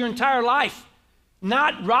lodge for your entire life,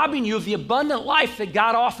 not robbing you of the abundant life that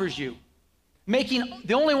God offers you, making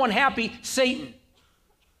the only one happy, Satan.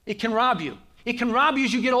 It can rob you. It can rob you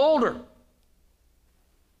as you get older.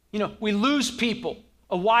 You know, we lose people,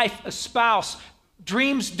 a wife, a spouse.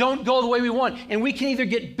 Dreams don't go the way we want, and we can either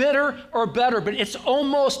get bitter or better, but it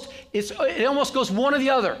almost goes one or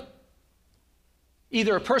the other.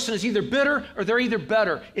 Either a person is either bitter or they're either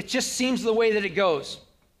better. It just seems the way that it goes.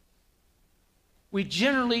 We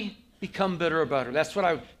generally become bitter or better. That's what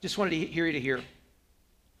I just wanted to hear you to hear.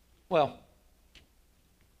 Well,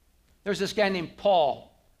 there's this guy named Paul.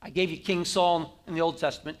 I gave you King Saul in the Old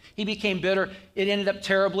Testament. He became bitter. It ended up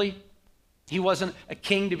terribly. He wasn't a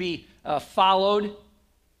king to be followed.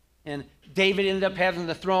 And David ended up having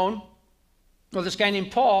the throne. Well, this guy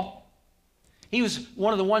named Paul, he was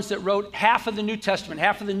one of the ones that wrote half of the New Testament,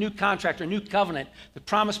 half of the new contract or new covenant, the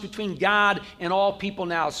promise between God and all people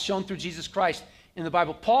now. It's shown through Jesus Christ in the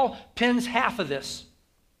Bible. Paul pens half of this.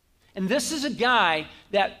 And this is a guy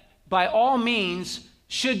that by all means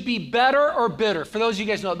should be better or bitter. For those of you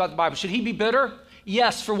guys know about the Bible, should he be bitter?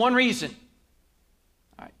 Yes, for one reason.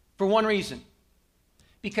 All right, for one reason.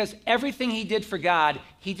 Because everything he did for God,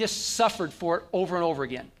 he just suffered for it over and over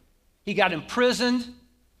again. He got imprisoned.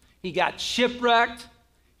 He got shipwrecked.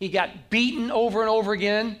 He got beaten over and over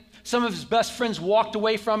again. Some of his best friends walked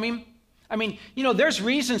away from him. I mean, you know, there's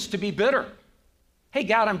reasons to be bitter. Hey,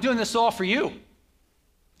 God, I'm doing this all for you.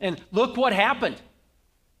 And look what happened.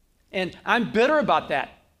 And I'm bitter about that.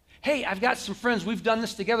 Hey, I've got some friends. We've done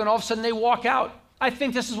this together, and all of a sudden they walk out. I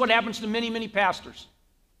think this is what happens to many, many pastors.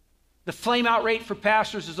 The flame out rate for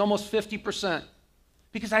pastors is almost 50%.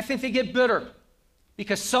 Because I think they get bitter.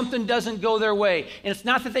 Because something doesn't go their way. And it's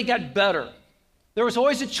not that they got better. There was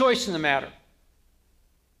always a choice in the matter.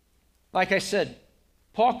 Like I said,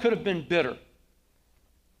 Paul could have been bitter.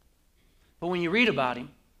 But when you read about him,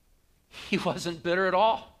 he wasn't bitter at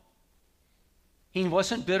all. He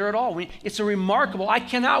wasn't bitter at all. It's a remarkable, I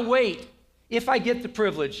cannot wait if I get the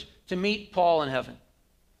privilege to meet Paul in heaven.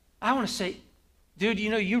 I want to say, dude, you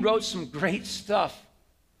know, you wrote some great stuff,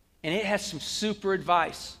 and it has some super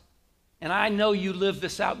advice. And I know you lived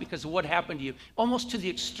this out because of what happened to you, almost to the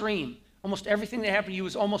extreme. Almost everything that happened to you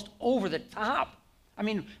was almost over the top. I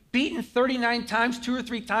mean, beaten 39 times, 2 or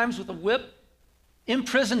 3 times with a whip.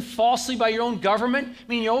 Imprisoned falsely by your own government? I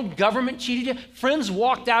mean, your own government cheated you? Friends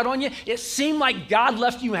walked out on you? It seemed like God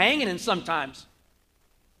left you hanging in sometimes.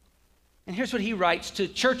 And here's what he writes to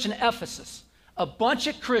the church in Ephesus, a bunch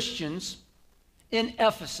of Christians in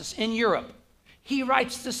Ephesus, in Europe. He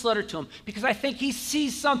writes this letter to them because I think he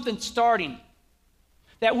sees something starting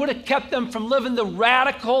that would have kept them from living the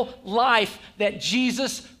radical life that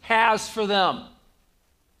Jesus has for them.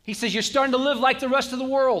 He says, you're starting to live like the rest of the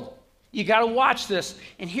world. You got to watch this.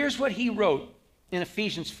 And here's what he wrote in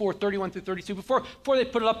Ephesians 4:31 through 32. Before they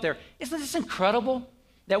put it up there, isn't this incredible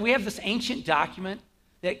that we have this ancient document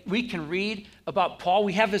that we can read about Paul?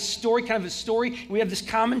 We have this story, kind of his story. We have this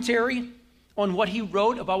commentary on what he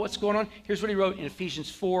wrote about what's going on. Here's what he wrote in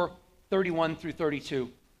Ephesians 4:31 through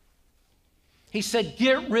 32. He said,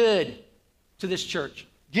 get rid, to this church,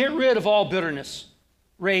 get rid of all bitterness,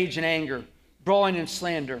 rage and anger, brawling and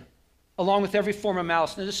slander, along with every form of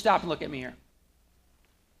malice. Now just stop and look at me here.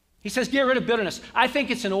 He says, get rid of bitterness. I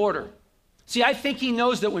think it's in order. See, I think he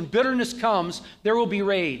knows that when bitterness comes, there will be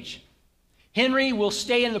rage. Henry will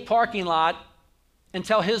stay in the parking lot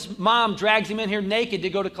until his mom drags him in here naked to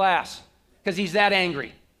go to class because he's that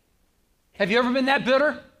angry. Have you ever been that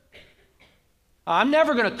bitter? I'm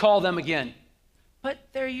never going to call them again. But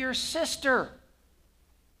they're your sister.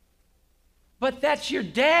 But that's your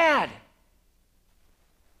dad.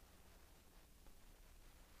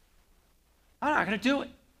 I'm not going to do it.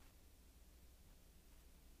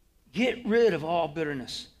 Get rid of all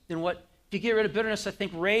bitterness. Then what? If you get rid of bitterness, I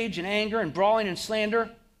think rage and anger and brawling and slander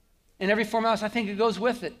and every form else, I think it goes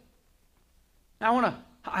with it. Now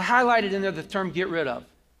I highlighted in there the term get rid of.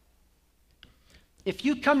 If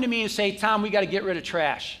you come to me and say, Tom, we got to get rid of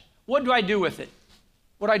trash, what do I do with it?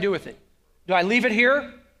 What do I do with it? Do I leave it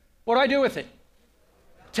here? What do I do with it?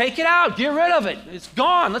 Take it out. Get rid of it. It's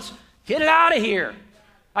gone. Let's get it out of here.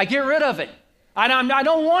 I get rid of it. I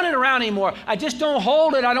don't want it around anymore. I just don't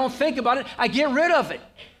hold it. I don't think about it. I get rid of it.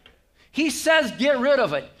 He says get rid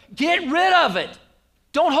of it. Get rid of it.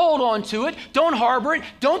 Don't hold on to it. Don't harbor it.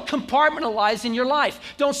 Don't compartmentalize in your life.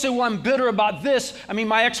 Don't say, well, I'm bitter about this. I mean,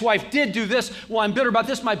 my ex-wife did do this. Well, I'm bitter about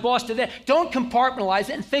this. My boss did that. Don't compartmentalize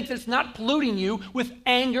it and think that it's not polluting you with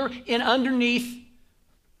anger in underneath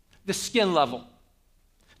the skin level.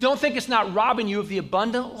 Don't think it's not robbing you of the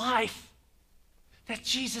abundant life that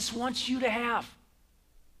Jesus wants you to have.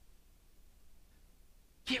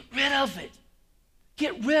 Get rid of it.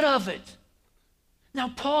 Get rid of it. Now,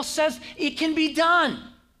 Paul says it can be done.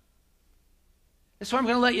 That's why I'm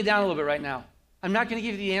going to let you down a little bit right now. I'm not going to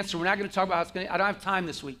give you the answer. We're not going to talk about how it's going to, I don't have time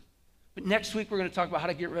this week. But next week, we're going to talk about how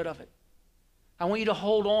to get rid of it. I want you to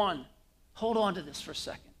hold on. Hold on to this for a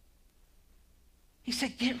second. He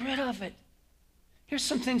said, get rid of it. Here's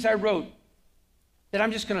some things I wrote that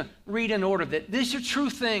I'm just going to read in order. That these are true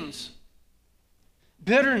things.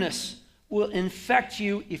 Bitterness will infect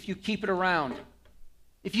you if you keep it around.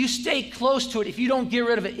 If you stay close to it, if you don't get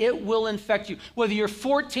rid of it, it will infect you. Whether you're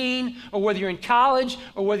 14 or whether you're in college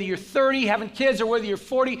or whether you're 30 having kids or whether you're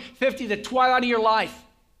 40, 50, the twilight of your life.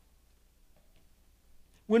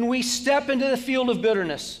 When we step into the field of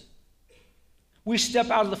bitterness, we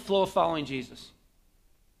step out of the flow of following Jesus.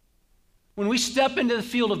 When we step into the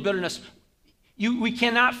field of bitterness, we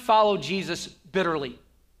cannot follow Jesus bitterly.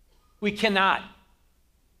 We cannot.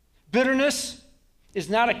 Bitterness is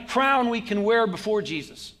not a crown we can wear before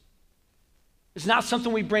Jesus. It's not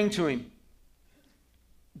something we bring to him.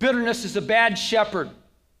 Bitterness is a bad shepherd,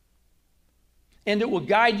 and it will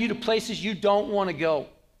guide you to places you don't want to go.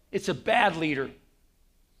 It's a bad leader.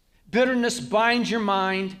 Bitterness binds your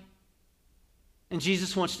mind, and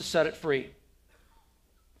Jesus wants to set it free.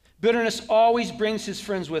 Bitterness always brings his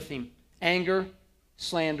friends with him: anger,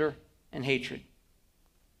 slander, and hatred.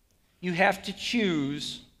 You have to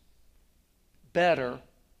choose better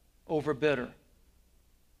over bitter.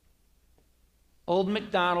 Old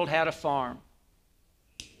MacDonald had a farm.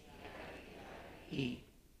 E.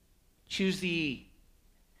 Choose the E,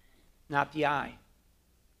 not the I.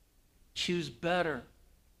 Choose better,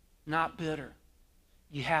 not bitter.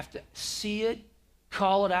 You have to see it,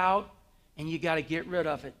 call it out, and you got to get rid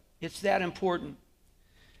of it. It's that important.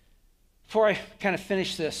 Before I kind of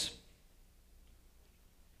finish this,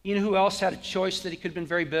 you know who else had a choice that he could have been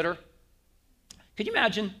very bitter? Could you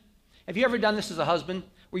imagine? Have you ever done this as a husband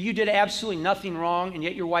where you did absolutely nothing wrong and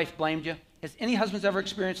yet your wife blamed you? Has any husbands ever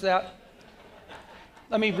experienced that?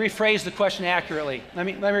 Let me rephrase the question accurately. Let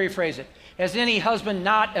me rephrase it. Has any husband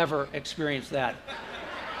not ever experienced that?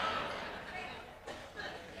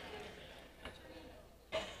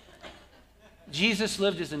 Jesus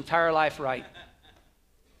lived his entire life right.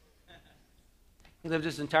 He lived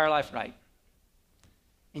his entire life right.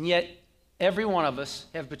 And yet, Every one of us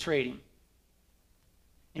have betrayed him.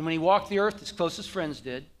 And when he walked the earth, his closest friends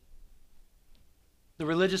did. The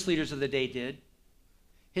religious leaders of the day did.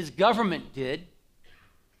 His government did.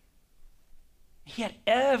 He had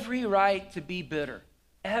every right to be bitter.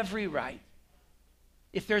 Every right.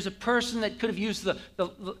 If there's a person that could have used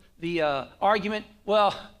the argument,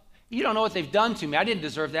 well, you don't know what they've done to me. I didn't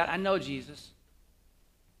deserve that. I know Jesus.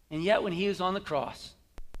 And yet when he was on the cross,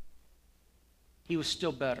 he was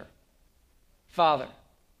still better. Father,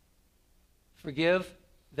 forgive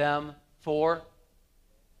them, for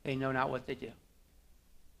they know not what they do.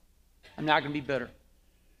 I'm not going to be bitter.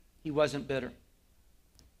 He wasn't bitter.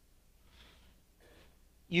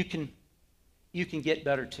 You can get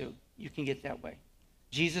better too. You can get that way.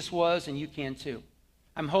 Jesus was, and you can too.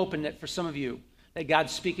 I'm hoping that for some of you, that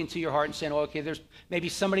God's speaking to your heart and saying, oh, okay, there's maybe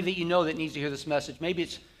somebody that you know that needs to hear this message. Maybe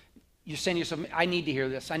it's you're saying to yourself, I need to hear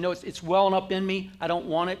this. I know it's welling up in me. I don't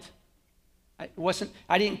want it.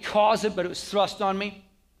 I didn't cause it, but it was thrust on me.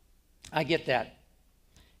 I get that.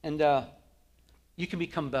 And you can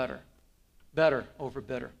become better. Better over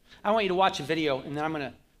bitter. I want you to watch a video, and then I'm going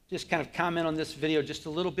to just kind of comment on this video just a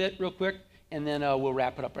little bit real quick, and then we'll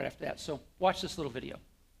wrap it up right after that. So watch this little video.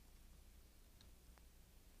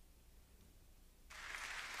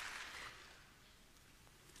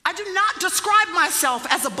 I do not describe myself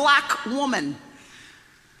as a black woman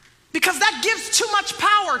because that gives too much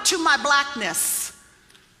power to my blackness.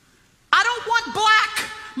 I don't want black,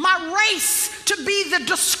 my race, to be the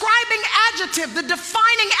describing adjective, the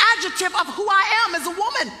defining adjective of who I am as a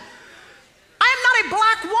woman. I am not a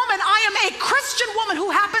black woman. I am a Christian woman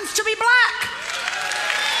who happens to be black.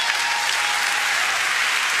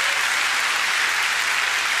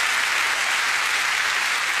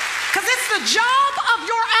 Because it's the job of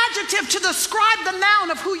your adjective to describe the noun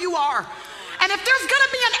of who you are. And if there's going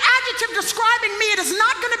to be an adjective describing me, it is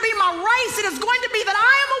not going to be my race. It is going to be that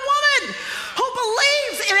I am a woman who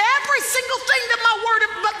believes in every single thing that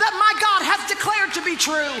that my God has declared to be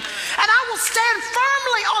true. And I will stand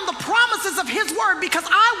firmly on the promises of his word because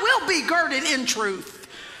I will be girded in truth.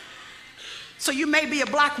 So you may be a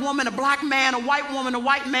black woman, a black man, a white woman, a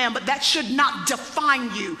white man, but that should not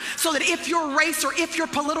define you. So that if your race or if your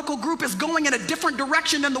political group is going in a different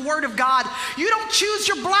direction than the word of God, you don't choose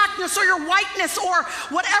your blackness or your whiteness or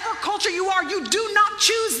whatever culture you are. You do not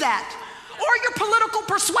choose that. Or your political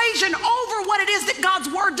persuasion over what it is that God's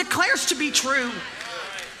word declares to be true.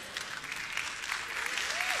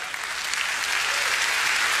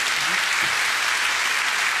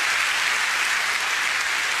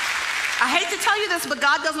 I hate to tell you this, but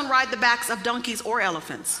God doesn't ride the backs of donkeys or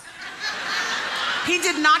elephants. He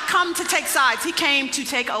did not come to take sides. He came to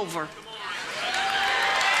take over.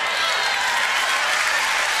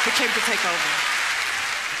 He came to take over.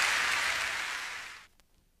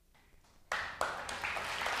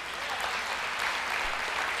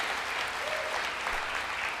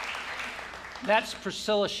 That's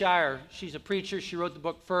Priscilla Shirer. She's a preacher. She wrote the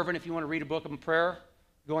book Fervent. If you want to read a book of prayer,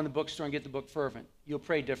 go in the bookstore and get the book Fervent. You'll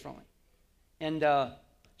pray differently. And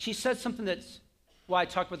she said something that's why I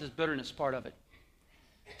talked about this bitterness part of it.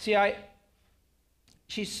 See,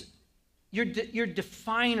 your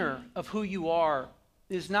definer of who you are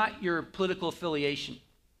is not your political affiliation.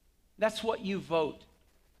 That's what you vote.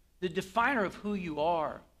 The definer of who you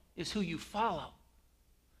are is who you follow,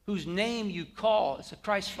 whose name you call. It's a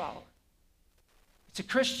Christ follower. It's a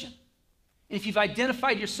Christian. And if you've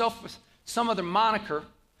identified yourself with some other moniker,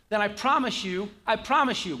 then I promise you,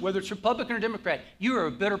 whether it's Republican or Democrat, you are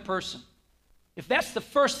a bitter person. If that's the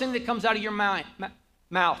first thing that comes out of your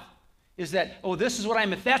mouth, is that, oh, this is what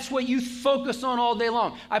I'm, if that's what you focus on all day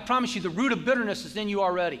long, I promise you the root of bitterness is in you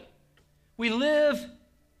already. We live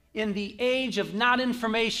in the age of not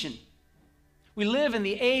information. We live in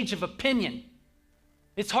the age of opinion.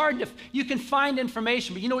 It's hard to, you can find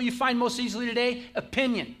information, but you know what you find most easily today?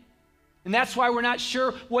 Opinion. And that's why we're not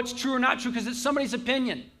sure what's true or not true, because it's somebody's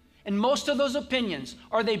opinion. And most of those opinions,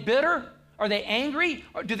 are they bitter? Are they angry?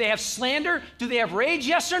 Or do they have slander? Do they have rage?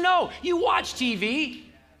 Yes or no? You watch TV.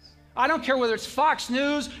 I don't care whether it's Fox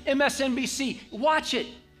News, MSNBC. Watch it.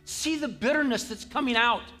 See the bitterness that's coming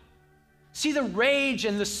out. See the rage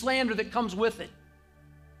and the slander that comes with it.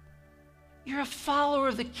 You're a follower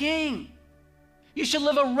of the King. You should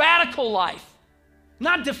live a radical life,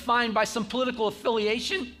 not defined by some political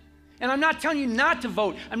affiliation. And I'm not telling you not to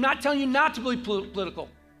vote. I'm not telling you not to be political.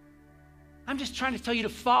 I'm just trying to tell you to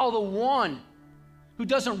follow the one who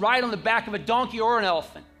doesn't ride on the back of a donkey or an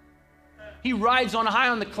elephant. He rides on high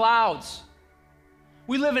on the clouds.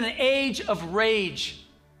 We live in an age of rage.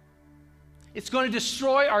 It's going to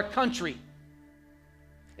destroy our country.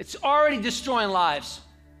 It's already destroying lives.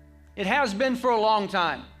 It has been for a long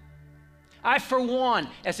time. I, for one,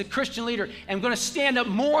 as a Christian leader, am going to stand up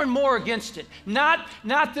more and more against it. Not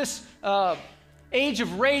this age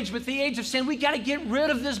of rage, but the age of sin. We got to get rid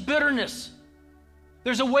of this bitterness.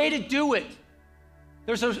 There's a way to do it.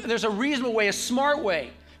 There's a reasonable way, a smart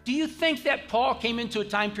way. Do you think that Paul came into a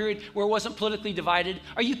time period where it wasn't politically divided?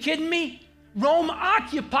 Are you kidding me? Rome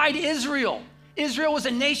occupied Israel. Israel was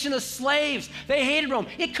a nation of slaves. They hated Rome.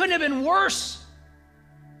 It couldn't have been worse.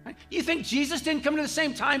 You think Jesus didn't come to the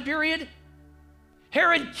same time period?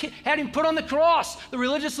 Herod had him put on the cross. The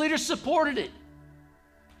religious leaders supported it.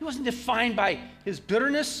 He wasn't defined by his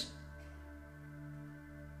bitterness.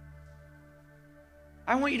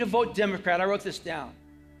 I want you to vote Democrat. I wrote this down.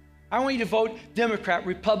 I want you to vote Democrat,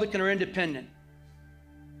 Republican, or Independent.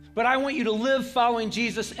 But I want you to live following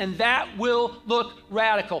Jesus, and that will look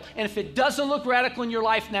radical. And if it doesn't look radical in your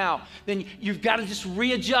life now, then you've got to just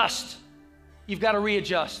readjust. You've got to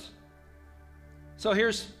readjust. So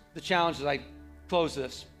here's the challenge as I close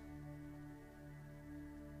this.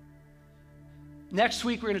 Next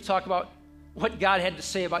week, we're going to talk about what God had to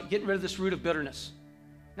say about getting rid of this root of bitterness.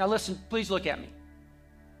 Now listen, please look at me.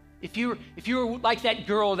 If you were like that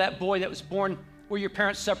girl or that boy that was born where your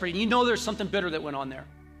parents separated, you know there's something bitter that went on there.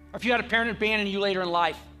 Or if you had a parent abandon you later in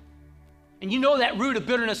life, and you know that root of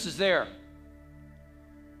bitterness is there,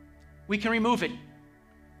 we can remove it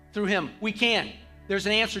through Him. We can. There's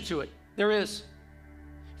an answer to it. There is.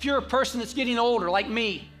 If you're a person that's getting older, like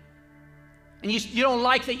me, and you don't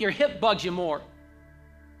like that your hip bugs you more,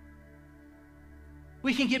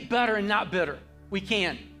 we can get better and not bitter. We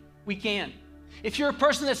can. We can. If you're a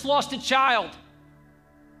person that's lost a child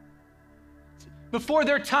before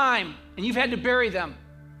their time and you've had to bury them,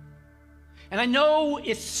 and I know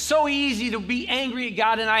it's so easy to be angry at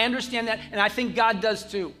God, and I understand that, and I think God does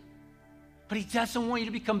too. But He doesn't want you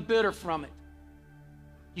to become bitter from it.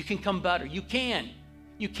 You can come better. You can.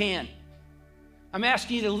 You can. I'm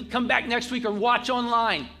asking you to come back next week or watch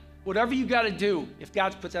online. Whatever you got to do if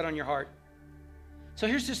God's put that on your heart. So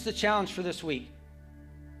here's just the challenge for this week.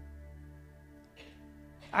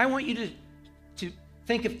 I want you to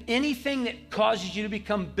think of anything that causes you to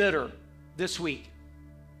become bitter this week.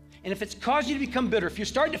 And if it's caused you to become bitter, if you're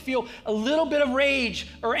starting to feel a little bit of rage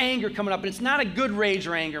or anger coming up, and it's not a good rage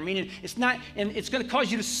or anger, meaning it's not, and it's going to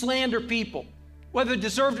cause you to slander people, whether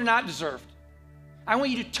deserved or not deserved, I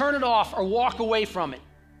want you to turn it off or walk away from it.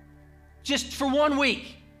 Just for 1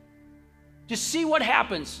 week. Just see what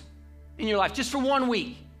happens in your life. Just for 1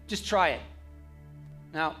 week. Just try it.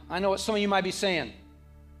 Now, I know what some of you might be saying.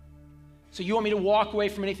 So you want me to walk away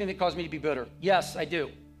from anything that caused me to be bitter? Yes, I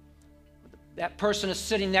do. That person is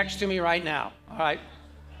sitting next to me right now, all right?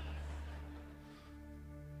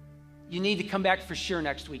 You need to come back for sure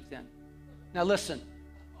next week then. Now listen.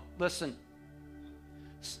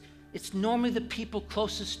 It's normally the people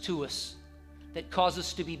closest to us that cause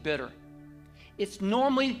us to be bitter. It's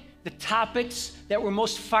normally the topics that we're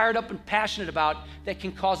most fired up and passionate about that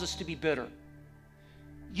can cause us to be bitter.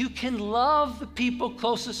 You can love the people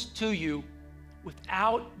closest to you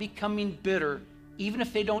without becoming bitter. Even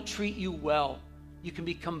if they don't treat you well, you can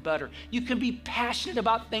become better. You can be passionate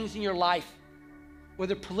about things in your life,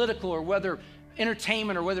 whether political or whether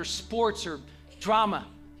entertainment or whether sports or drama,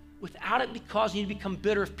 without it causing you to become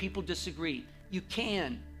bitter if people disagree. You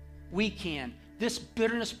can. We can. This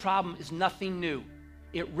bitterness problem is nothing new.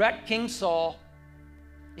 It wrecked King Saul.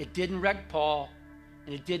 It didn't wreck Paul.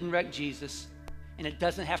 And it didn't wreck Jesus. And it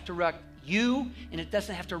doesn't have to wreck you, and it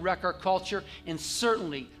doesn't have to wreck our culture, and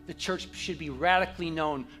certainly the church should be radically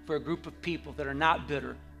known for a group of people that are not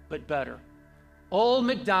bitter, but better. Old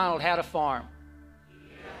MacDonald had a farm.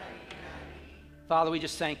 Father, we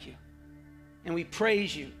just thank you, and we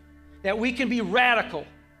praise you that we can be radical.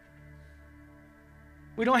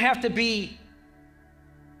 We don't have to be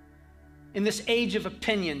in this age of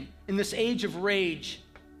opinion, in this age of rage.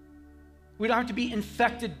 We don't have to be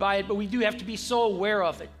infected by it, but we do have to be so aware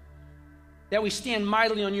of it that we stand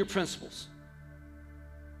mightily on your principles.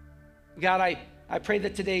 God, I pray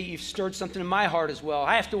that today you've stirred something in my heart as well.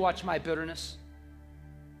 I have to watch my bitterness.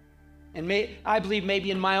 And I believe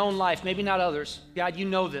maybe in my own life, maybe not others. God, you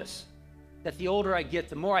know this, that the older I get,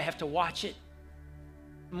 the more I have to watch it.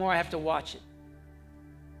 The more I have to watch it.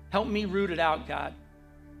 Help me root it out, God.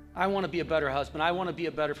 I want to be a better husband. I want to be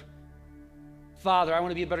a better father. I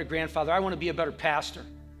want to be a better grandfather. I want to be a better pastor.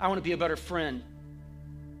 I want to be a better friend.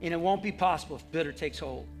 And it won't be possible if bitter takes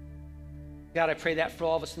hold. God, I pray that for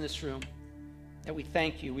all of us in this room, that we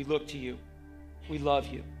thank you, we look to you, we love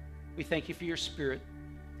you. We thank you for your Spirit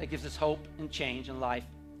that gives us hope and change in life.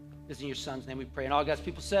 This is in your Son's name we pray. And all God's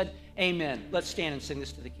people said, amen. Let's stand and sing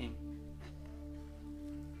this to the King.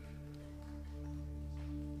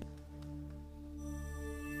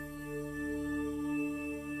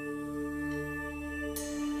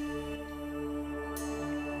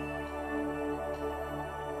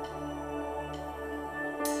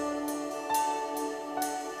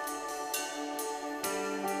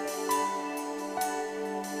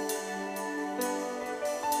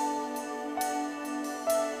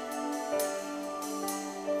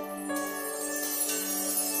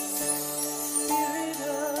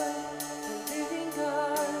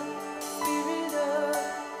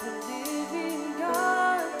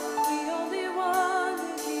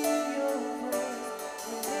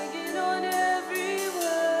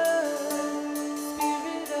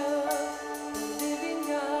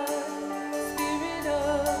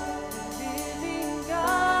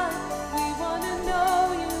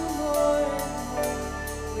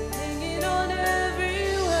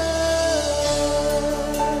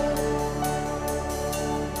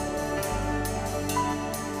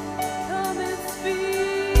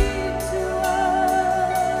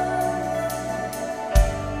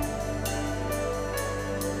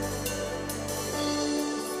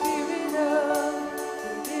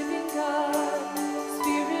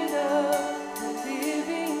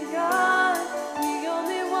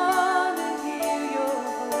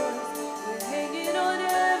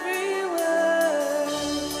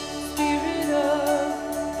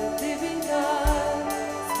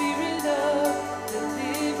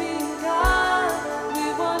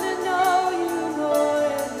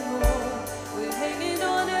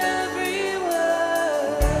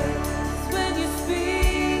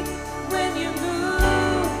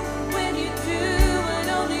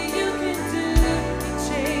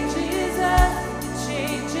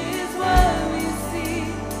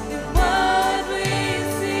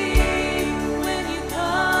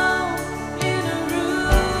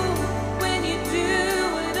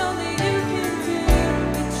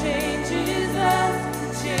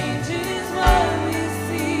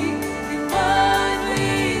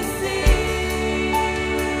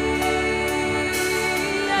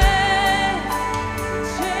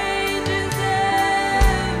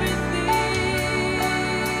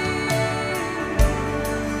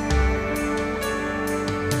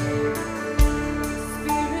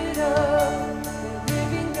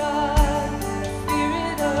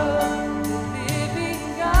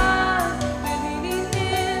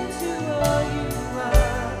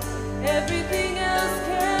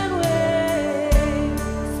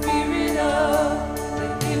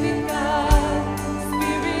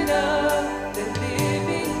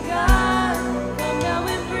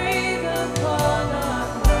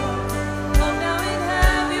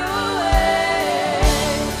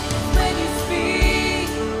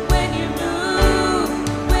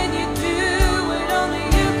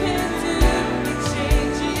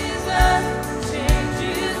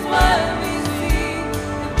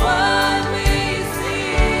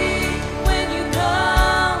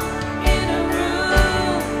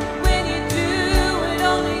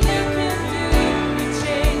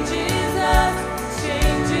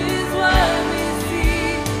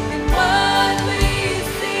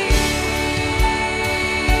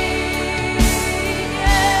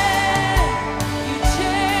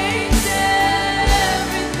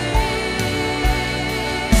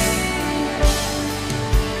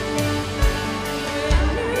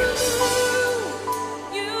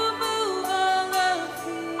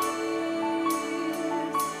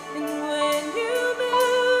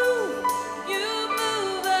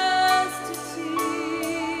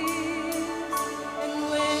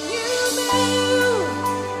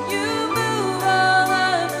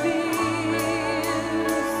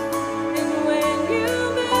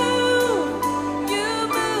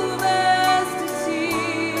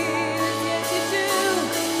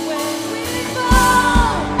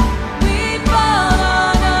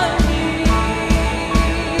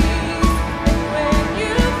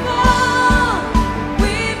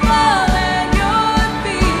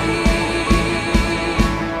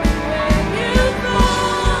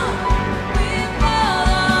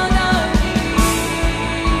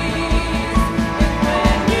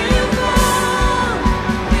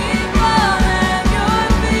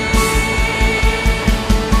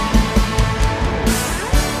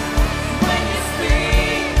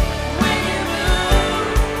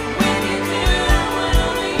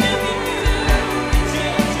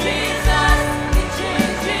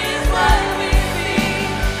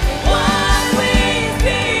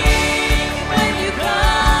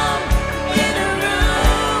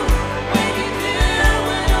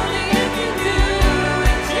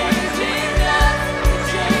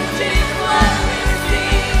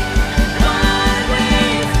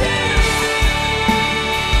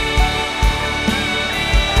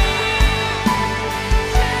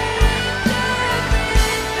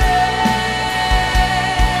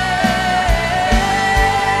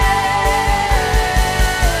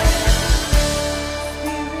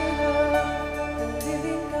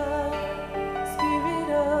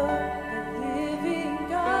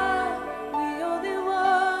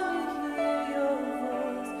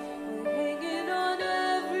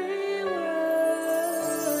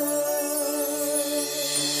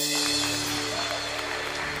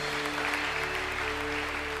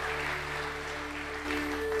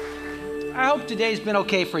 I hope today's been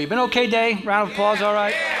okay for you. Been okay day? Round of applause, all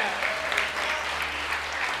right?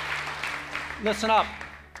 Listen up.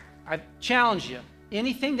 I challenge you.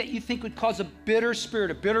 Anything that you think would cause a bitter spirit,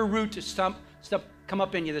 a bitter root to come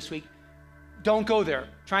up in you this week, don't go there.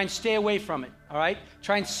 Try and stay away from it, all right?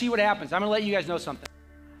 Try and see what happens. I'm going to let you guys know something.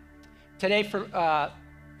 Today,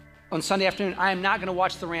 on Sunday afternoon, I am not going to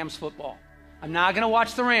watch the Rams football. I'm not going to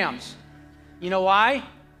watch the Rams. You know why?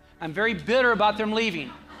 I'm very bitter about them leaving,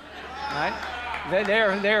 all right?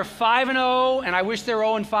 They're 5-0, and I wish they were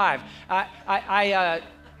 0-5.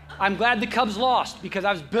 I'm glad the Cubs lost because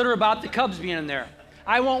I was bitter about the Cubs being in there.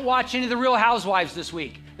 I won't watch any of the Real Housewives this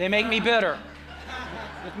week. They make me bitter.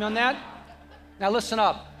 With me on that? Now listen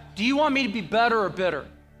up. Do you want me to be better or bitter?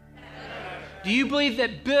 Do you believe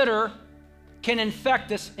that bitter can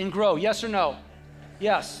infect us and grow? Yes or no?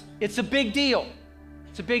 Yes. It's a big deal.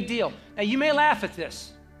 It's a big deal. Now you may laugh at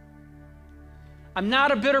this. I'm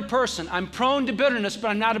not a bitter person. I'm prone to bitterness, but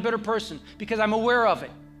I'm not a bitter person because I'm aware of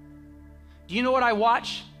it. Do you know what I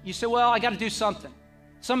watch? You say, well, I got to do something.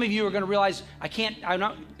 Some of you are going to realize I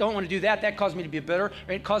don't want to do that. That caused me to be bitter,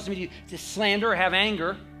 or it caused me to slander or have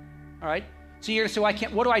anger. All right? So you're going to say, well, I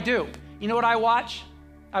can't. What do I do? You know what I watch?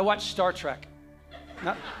 I watch Star Trek.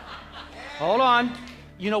 No, hold on.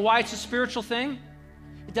 You know why it's a spiritual thing?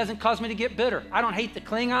 It doesn't cause me to get bitter. I don't hate the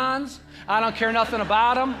Klingons. I don't care nothing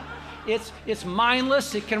about them. It's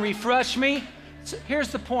mindless. It can refresh me. So here's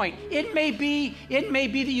the point. It may be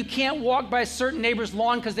that you can't walk by a certain neighbor's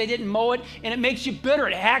lawn because they didn't mow it, and it makes you bitter.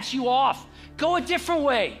 It hacks you off. Go a different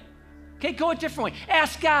way. Okay, go a different way.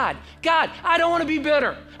 Ask God. God, I don't want to be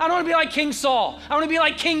bitter. I don't want to be like King Saul. I want to be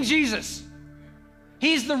like King Jesus.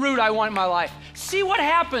 He's the root I want in my life. See what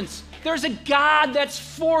happens. There's a God that's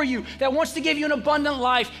for you, that wants to give you an abundant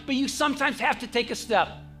life, but you sometimes have to take a step.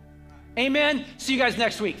 Amen. See you guys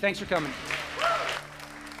next week. Thanks for coming.